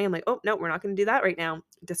feel like crying. I'm like, oh no, we're not going to do that right now.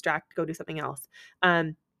 Distract, go do something else.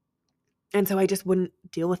 And so I just wouldn't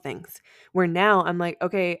deal with things. Where now I'm like,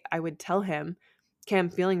 okay, I would tell him, okay, I'm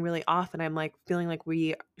feeling really off and I'm like feeling like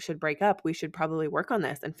we should break up. We should probably work on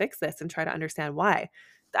this and fix this and try to understand why.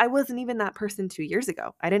 I wasn't even that person 2 years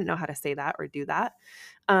ago. I didn't know how to say that or do that.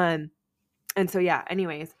 Um, and so, yeah,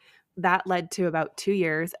 anyways, that led to about 2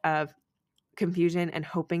 years of confusion and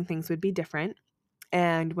hoping things would be different.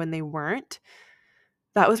 And when they weren't,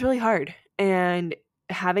 that was really hard. And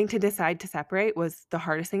having to decide to separate was the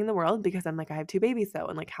hardest thing in the world because I'm like, I have two babies though.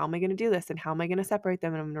 And like, how am I going to do this? And how am I going to separate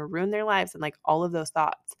them? And I'm going to ruin their lives and like all of those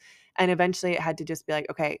thoughts. And eventually it had to just be like,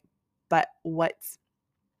 okay, but what's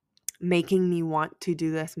making me want to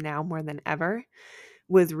do this now more than ever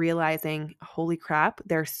was realizing, holy crap,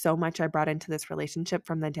 there's so much I brought into this relationship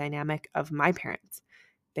from the dynamic of my parents.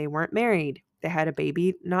 They weren't married. They had a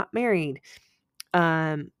baby, not married.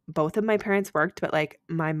 Both of my parents worked, but like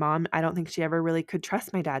my mom, I don't think she ever really could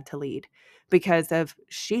trust my dad to lead because of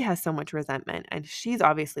she has so much resentment and she's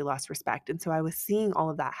obviously lost respect. And so I was seeing all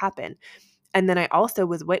of that happen. And then I also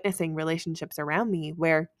was witnessing relationships around me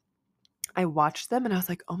where I watched them and I was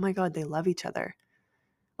like, oh my God, they love each other.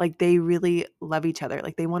 Like they really love each other.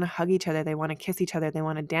 Like they want to hug each other. They want to kiss each other. They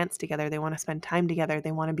want to dance together. They want to spend time together.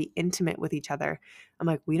 They want to be intimate with each other. I'm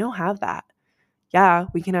like, we don't have that. Yeah,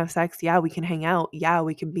 we can have sex. Yeah, we can hang out. Yeah,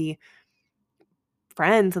 we can be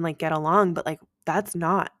friends and like get along, but like that's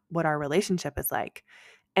not what our relationship is like.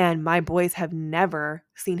 And my boys have never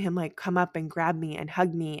seen him like come up and grab me and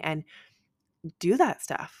hug me and do that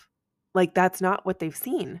stuff. Like that's not what they've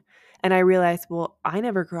seen. And I realized, well, I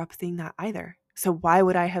never grew up seeing that either. So why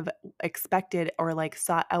would I have expected or like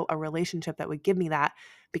sought out a relationship that would give me that,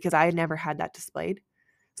 because I had never had that displayed?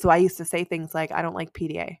 So I used to say things like, I don't like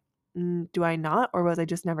PDA. Do I not? Or was I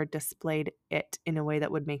just never displayed it in a way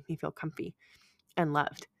that would make me feel comfy and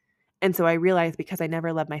loved? And so I realized, because I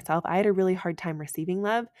never loved myself, I had a really hard time receiving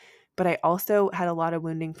love, but I also had a lot of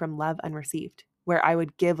wounding from love unreceived, where I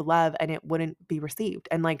would give love and it wouldn't be received.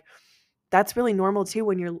 And like, that's really normal too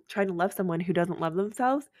when you're trying to love someone who doesn't love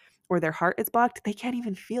themselves, or their heart is blocked. They can't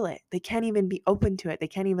even feel it. They can't even be open to it. They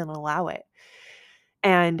can't even allow it.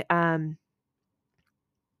 And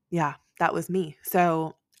yeah, that was me.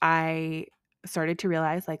 So I started to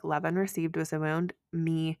realize like love unreceived was a wound.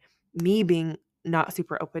 Me being not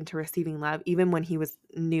super open to receiving love, even when he was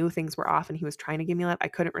knew things were off and he was trying to give me love, I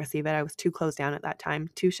couldn't receive it. I was too closed down at that time,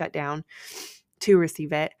 too shut down to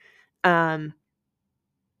receive it. And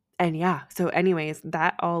yeah, so anyways,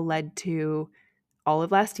 that all led to all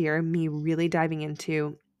of last year, me really diving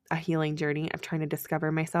into a healing journey of trying to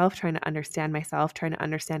discover myself, trying to understand myself, trying to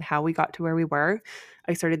understand how we got to where we were.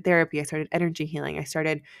 I started therapy. I started energy healing. I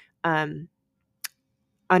started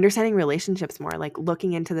understanding relationships more, like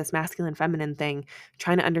looking into this masculine feminine thing,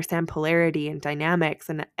 trying to understand polarity and dynamics,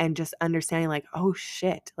 and just understanding like, oh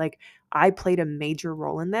shit, like I played a major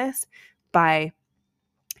role in this by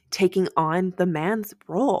taking on the man's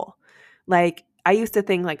role. Like I used to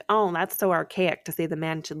think like, oh, that's so archaic to say the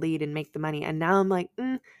man should lead and make the money. And now I'm like,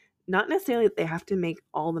 not necessarily that they have to make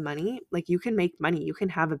all the money. Like you can make money, you can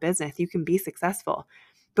have a business, you can be successful.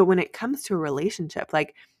 But when it comes to a relationship,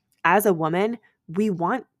 like as a woman, we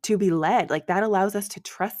want to be led. Like that allows us to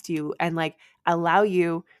trust you and like allow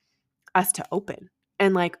us to open.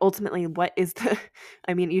 And like ultimately what is the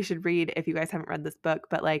I mean, you should read if you guys haven't read this book,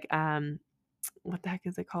 but like what the heck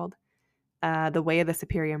is it called? The Way of the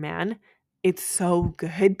Superior Man. It's so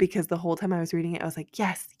good because the whole time I was reading it, I was like,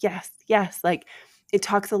 yes, yes, yes. Like it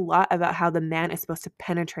talks a lot about how the man is supposed to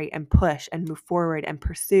penetrate and push and move forward and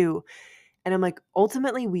pursue. And I'm like,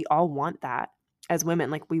 ultimately, we all want that as women.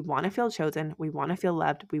 Like we want to feel chosen. We want to feel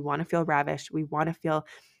loved. We want to feel ravished. We want to feel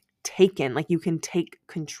taken. Like you can take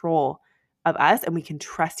control of us and we can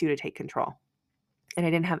trust you to take control. And I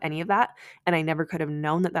didn't have any of that. And I never could have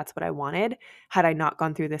known that that's what I wanted had I not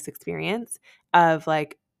gone through this experience of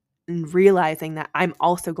like realizing that I'm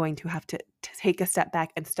also going to have to take a step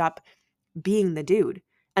back and stop being the dude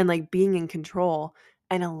and like being in control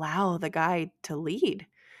and allow the guy to lead.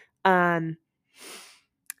 Um,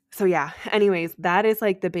 so yeah, anyways, that is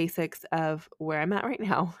like the basics of where I'm at right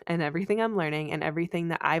now and everything I'm learning and everything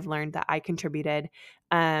that I've learned that I contributed.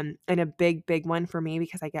 And a big one for me,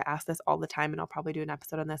 because I get asked this all the time and I'll probably do an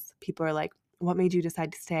episode on this. People are like, what made you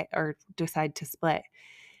decide to stay or decide to split?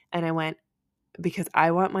 And I went, because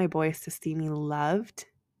I want my boys to see me loved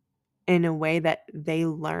in a way that they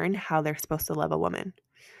learn how they're supposed to love a woman.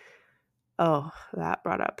 Oh, that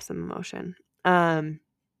brought up some emotion.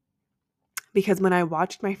 Because when I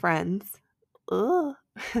watched my friends, ugh,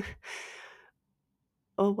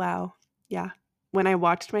 oh, wow. Yeah. When I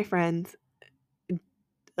watched my friends,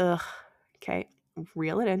 ugh, okay,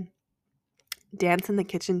 reel it in, dance in the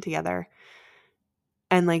kitchen together,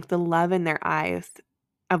 and like the love in their eyes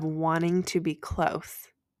of wanting to be close.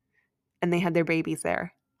 And they had their babies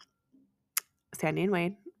there, Sandy and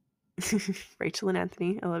Wade, Rachel and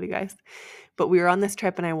Anthony. I love you guys. But we were on this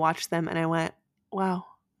trip and I watched them and I went, wow,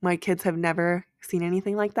 my kids have never seen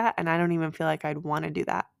anything like that. And I don't even feel like I'd want to do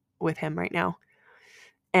that with him right now.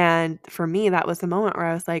 And for me, that was the moment where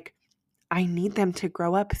I was like, I need them to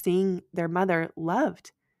grow up seeing their mother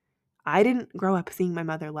loved. I didn't grow up seeing my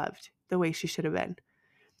mother loved the way she should have been.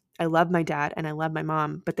 I love my dad and I love my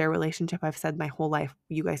mom, but their relationship, I've said my whole life,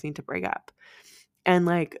 you guys need to break up. And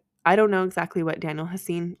like, I don't know exactly what Daniel has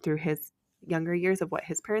seen through his younger years of what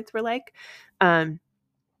his parents were like.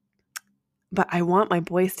 But I want my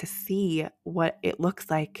boys to see what it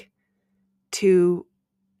looks like to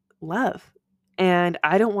love. And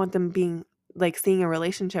I don't want them being like seeing a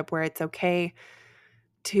relationship where it's okay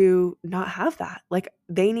to not have that. Like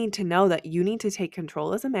they need to know that you need to take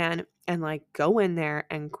control as a man and like go in there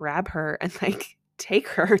and grab her and like take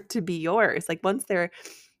her to be yours. Like once they're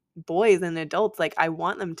boys and adults, like I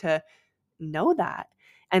want them to know that.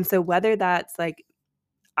 And so whether that's like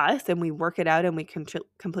us and we work it out and we can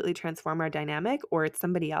completely transform our dynamic, or it's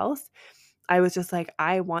somebody else, I was just like,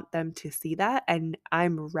 I want them to see that and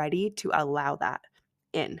I'm ready to allow that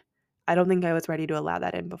in. I don't think I was ready to allow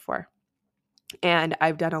that in before. And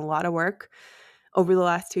I've done a lot of work over the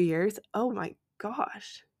last 2 years. Oh my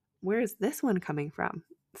gosh, where is this one coming from?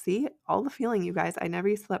 See, all the feeling, you guys. I never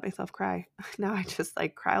used to let myself cry. Now I just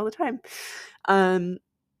like cry all the time.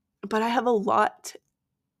 But I have a lot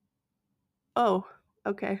Oh,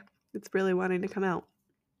 okay. It's really wanting to come out.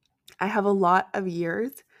 I have a lot of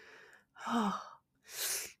years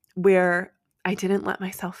where I didn't let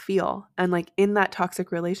myself feel. And like in that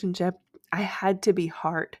toxic relationship, I had to be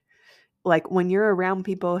hard. Like when you're around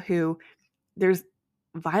people who there's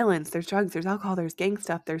violence, there's drugs, there's alcohol, there's gang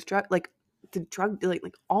stuff, there's like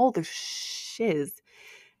all the shiz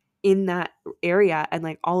in that area, and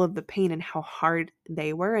like all of the pain and how hard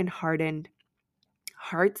they were and hardened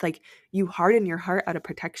hearts, like you harden your heart out of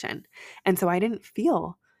protection. And so I didn't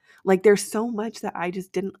feel like there's so much that I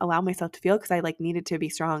just didn't allow myself to feel because I like needed to be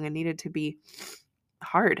strong and needed to be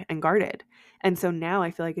hard and guarded. And so now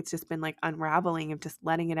I feel like it's just been like unraveling of just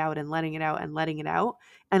letting it out and letting it out and letting it out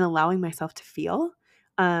and allowing myself to feel.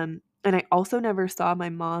 And I also never saw my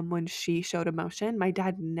mom when she showed emotion. My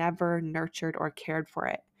dad never nurtured or cared for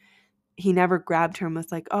it. He never grabbed her and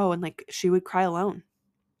was like, oh, and like she would cry alone.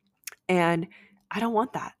 And I don't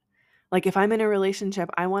want that. Like if I'm in a relationship,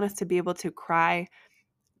 I want us to be able to cry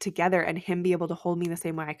together and him be able to hold me the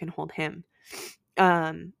same way I can hold him.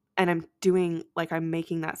 And I'm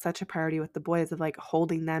making that such a priority with the boys of like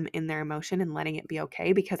holding them in their emotion and letting it be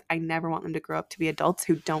okay, because I never want them to grow up to be adults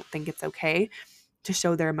who don't think it's okay to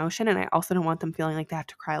show their emotion. And I also don't want them feeling like they have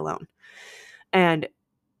to cry alone. And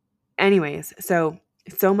anyways, so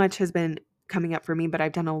much has been coming up for me, but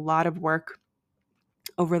I've done a lot of work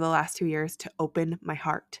over the last 2 years to open my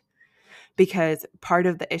heart, because part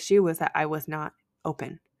of the issue was that I was not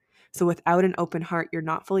open. So without an open heart, you're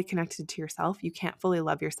not fully connected to yourself. You can't fully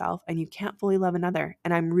love yourself and you can't fully love another.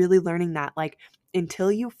 And I'm really learning that, like, until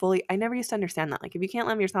you fully, I never used to understand that. Like, if you can't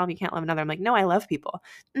love yourself, you can't love another. I'm like, no, I love people.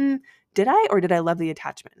 Did I, or did I love the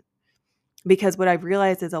attachment? Because what I've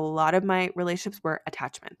realized is a lot of my relationships were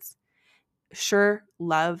attachments. Sure,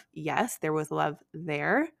 love, yes, there was love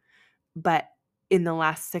there. But in the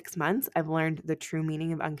last 6 months, I've learned the true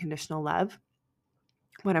meaning of unconditional love.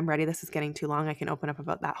 When I'm ready, this is getting too long, I can open up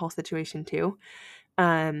about that whole situation too.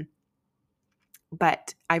 But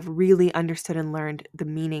I've really understood and learned the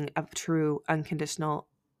meaning of true unconditional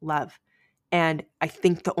love. And I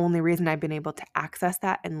think the only reason I've been able to access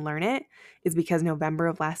that and learn it is because November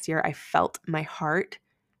of last year, I felt my heart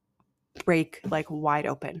break like wide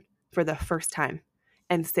open for the first time.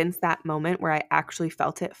 And since that moment where I actually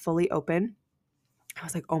felt it fully open, I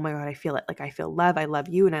was like, oh my God, I feel it. Like I feel love. I love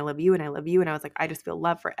you and I love you and I love you. And I was like, I just feel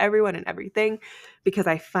love for everyone and everything, because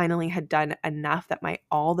I finally had done enough that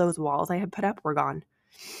all those walls I had put up were gone.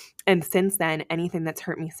 And since then, anything that's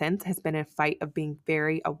hurt me since has been a fight of being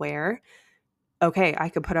very aware. Okay, I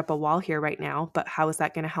could put up a wall here right now, but how is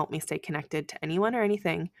that going to help me stay connected to anyone or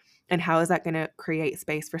anything? And how is that going to create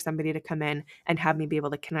space for somebody to come in and have me be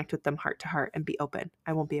able to connect with them heart to heart and be open?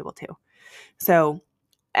 I won't be able to. So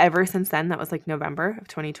ever since then, that was like November of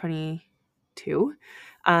 2022,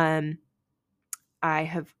 I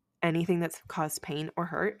have, anything that's caused pain or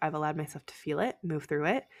hurt, I've allowed myself to feel it, move through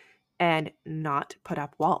it, and not put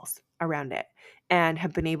up walls around it, and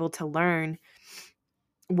have been able to learn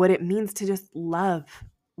what it means to just love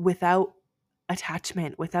without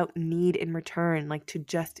attachment, without need in return, like to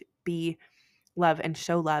just be love and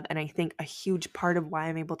show love. And I think a huge part of why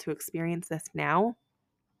I'm able to experience this now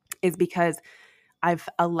is because I've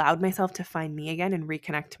allowed myself to find me again and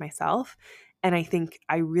reconnect to myself. And I think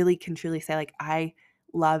I really can truly say, like, I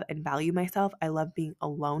love and value myself. I love being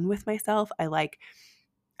alone with myself. I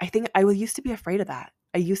think I used to be afraid of that.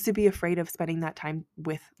 I used to be afraid of spending that time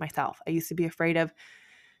with myself. I used to be afraid of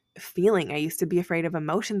feeling. I used to be afraid of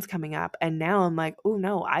emotions coming up. And now I'm like, oh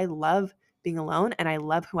no, I love being alone and I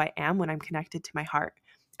love who I am when I'm connected to my heart.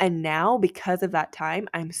 And now, because of that time,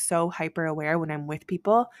 I'm so hyper aware when I'm with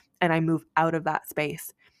people and I move out of that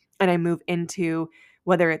space and I move into,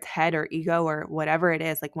 whether it's head or ego or whatever it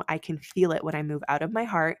is, like when I can feel it when I move out of my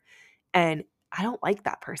heart and I don't like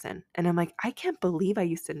that person. And I'm like, I can't believe I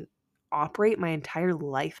used to operate my entire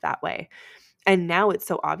life that way. And now it's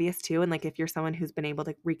so obvious too. And like, if you're someone who's been able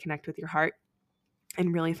to reconnect with your heart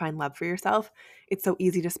and really find love for yourself, it's so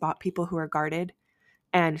easy to spot people who are guarded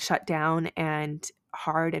and shut down and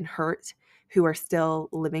hard and hurt, who are still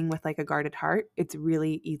living with like a guarded heart. It's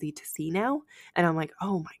really easy to see now. And I'm like,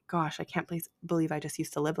 oh my gosh, I can't believe I just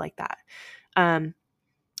used to live like that.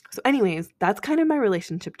 So anyways, that's kind of my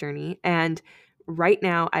relationship journey. And right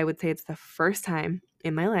now, I would say it's the first time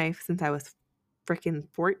in my life since I was freaking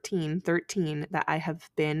 14, 13 that I have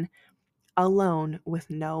been alone with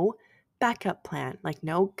no backup plan, like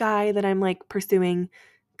no guy that I'm like pursuing,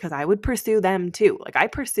 because I would pursue them too. Like I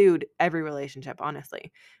pursued every relationship,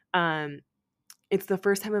 honestly. It's the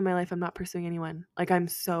first time in my life I'm not pursuing anyone. Like I'm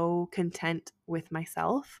so content with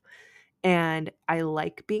myself And I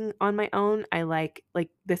like being on my own. I like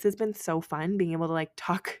this has been so fun being able to like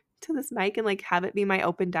talk to this mic and like have it be my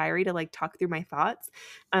open diary to like talk through my thoughts,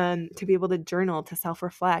 to be able to journal, to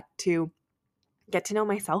self-reflect, to get to know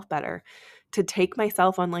myself better, to take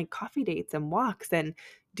myself on like coffee dates and walks and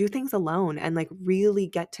do things alone and like really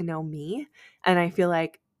get to know me. And I feel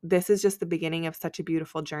like this is just the beginning of such a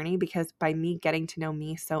beautiful journey, because by me getting to know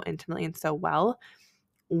me so intimately and so well,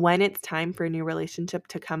 when it's time for a new relationship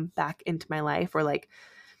to come back into my life, or like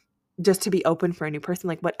just to be open for a new person,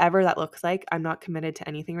 like whatever that looks like, I'm not committed to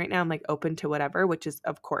anything right now. I'm like open to whatever, which is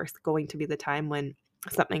of course going to be the time when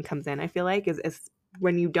something comes in. I feel like is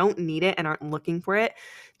when you don't need it and aren't looking for it,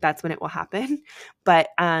 that's when it will happen. But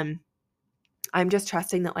I'm just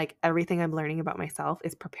trusting that like everything I'm learning about myself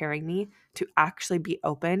is preparing me to actually be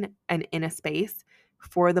open and in a space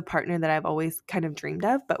for the partner that I've always kind of dreamed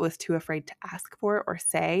of, but was too afraid to ask for or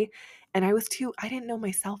say. And I didn't know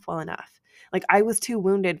myself well enough. Like I was too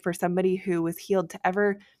wounded for somebody who was healed to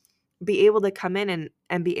ever be able to come in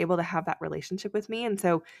and be able to have that relationship with me. And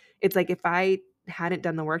so it's like, if I hadn't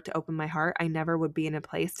done the work to open my heart, I never would be in a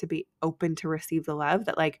place to be open to receive the love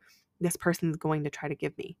that like this person's going to try to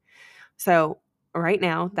give me. So right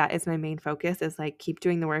now, that is my main focus, is like keep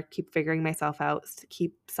doing the work, keep figuring myself out,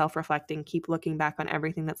 keep self-reflecting, keep looking back on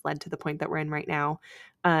everything that's led to the point that we're in right now.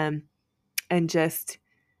 And just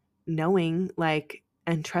knowing like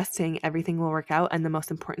and trusting everything will work out. And the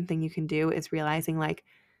most important thing you can do is realizing like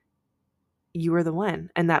you are the one.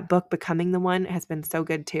 And that book, Becoming the One, has been so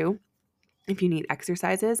good too, if you need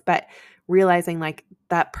exercises. But realizing like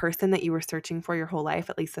that person that you were searching for your whole life,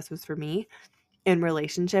 at least this was for me, in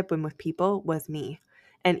relationship and with people, was me.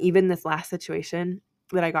 And even this last situation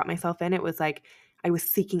that I got myself in, it was like I was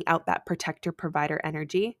seeking out that protector provider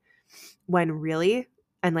energy, when really,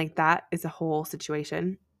 and like that is a whole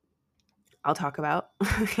situation I'll talk about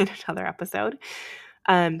in another episode.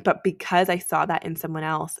 But because I saw that in someone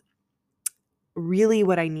else, really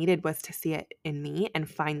what I needed was to see it in me and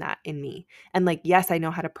find that in me. And like, yes, I know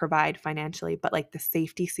how to provide financially, but like the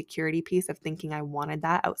safety, security piece of thinking I wanted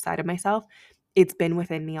that outside of myself, it's been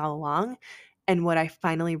within me all along. And what I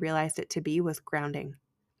finally realized it to be was grounding.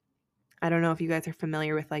 I don't know if you guys are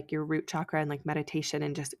familiar with like your root chakra and like meditation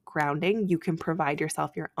and just grounding. You can provide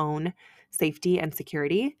yourself your own safety and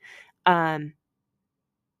security. And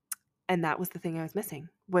that was the thing I was missing,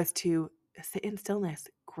 was to sit in stillness,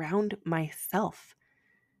 ground myself.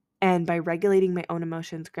 And by regulating my own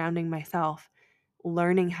emotions, grounding myself,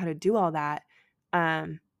 learning how to do all that,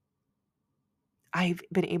 I've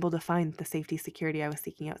been able to find the safety, security I was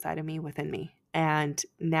seeking outside of me within me. And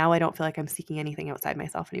now I don't feel like I'm seeking anything outside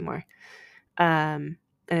myself anymore. And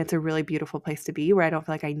it's a really beautiful place to be, where I don't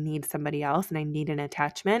feel like I need somebody else and I need an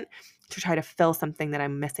attachment to try to fill something that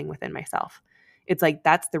I'm missing within myself. It's like,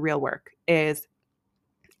 that's the real work, is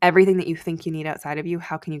everything that you think you need outside of you,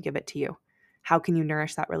 how can you give it to you? How can you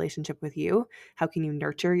nourish that relationship with you? How can you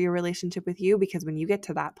nurture your relationship with you? Because when you get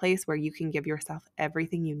to that place where you can give yourself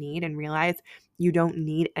everything you need and realize you don't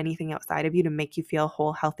need anything outside of you to make you feel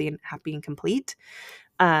whole, healthy, and happy and complete,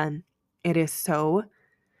 it is so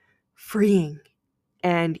freeing.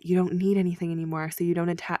 And you don't need anything anymore. So you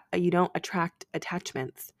don't attract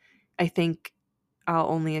attachments. I think I'll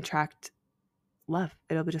only attract love.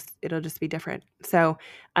 It'll just be different. So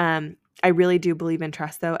I really do believe in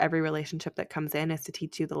trust, though. Every relationship that comes in is to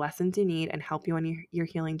teach you the lessons you need and help you on your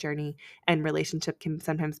healing journey. And relationship can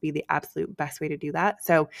sometimes be the absolute best way to do that.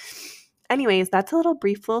 So anyways, that's a little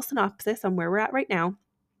brief little synopsis on where we're at right now.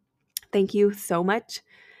 Thank you so much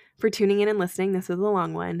for tuning in and listening. This is a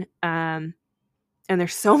long one. And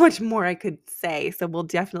there's so much more I could say. So we'll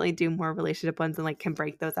definitely do more relationship ones and like can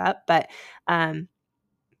break those up. But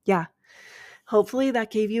yeah. Hopefully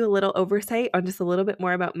that gave you a little oversight on just a little bit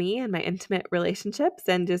more about me and my intimate relationships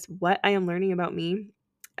and just what I am learning about me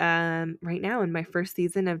right now in my first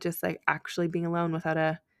season of just like actually being alone without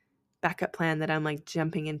a backup plan that I'm like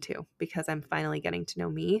jumping into, because I'm finally getting to know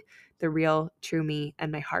me, the real true me,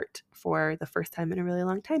 and my heart for the first time in a really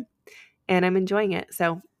long time. And I'm enjoying it.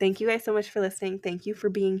 So thank you guys so much for listening. Thank you for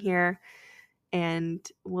being here. And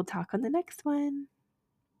we'll talk on the next one.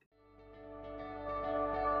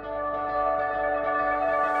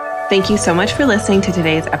 Thank you so much for listening to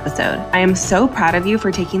today's episode. I am so proud of you for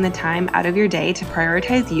taking the time out of your day to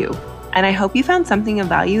prioritize you. And I hope you found something of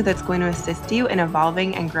value that's going to assist you in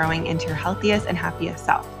evolving and growing into your healthiest and happiest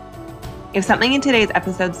self. If something in today's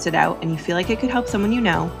episode stood out and you feel like it could help someone you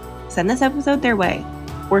know, send this episode their way,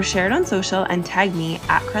 or share it on social and tag me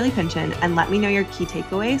at Carly Pynchon and let me know your key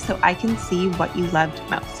takeaways so I can see what you loved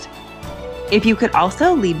most. If you could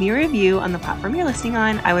also leave me a review on the platform you're listening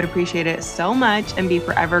on, I would appreciate it so much and be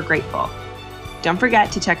forever grateful. Don't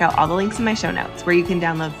forget to check out all the links in my show notes where you can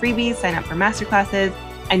download freebies, sign up for masterclasses,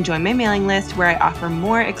 and join my mailing list where I offer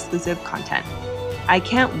more exclusive content. I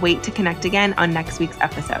can't wait to connect again on next week's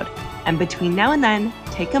episode. And between now and then,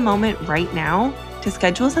 take a moment right now to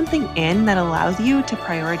schedule something in that allows you to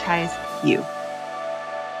prioritize you.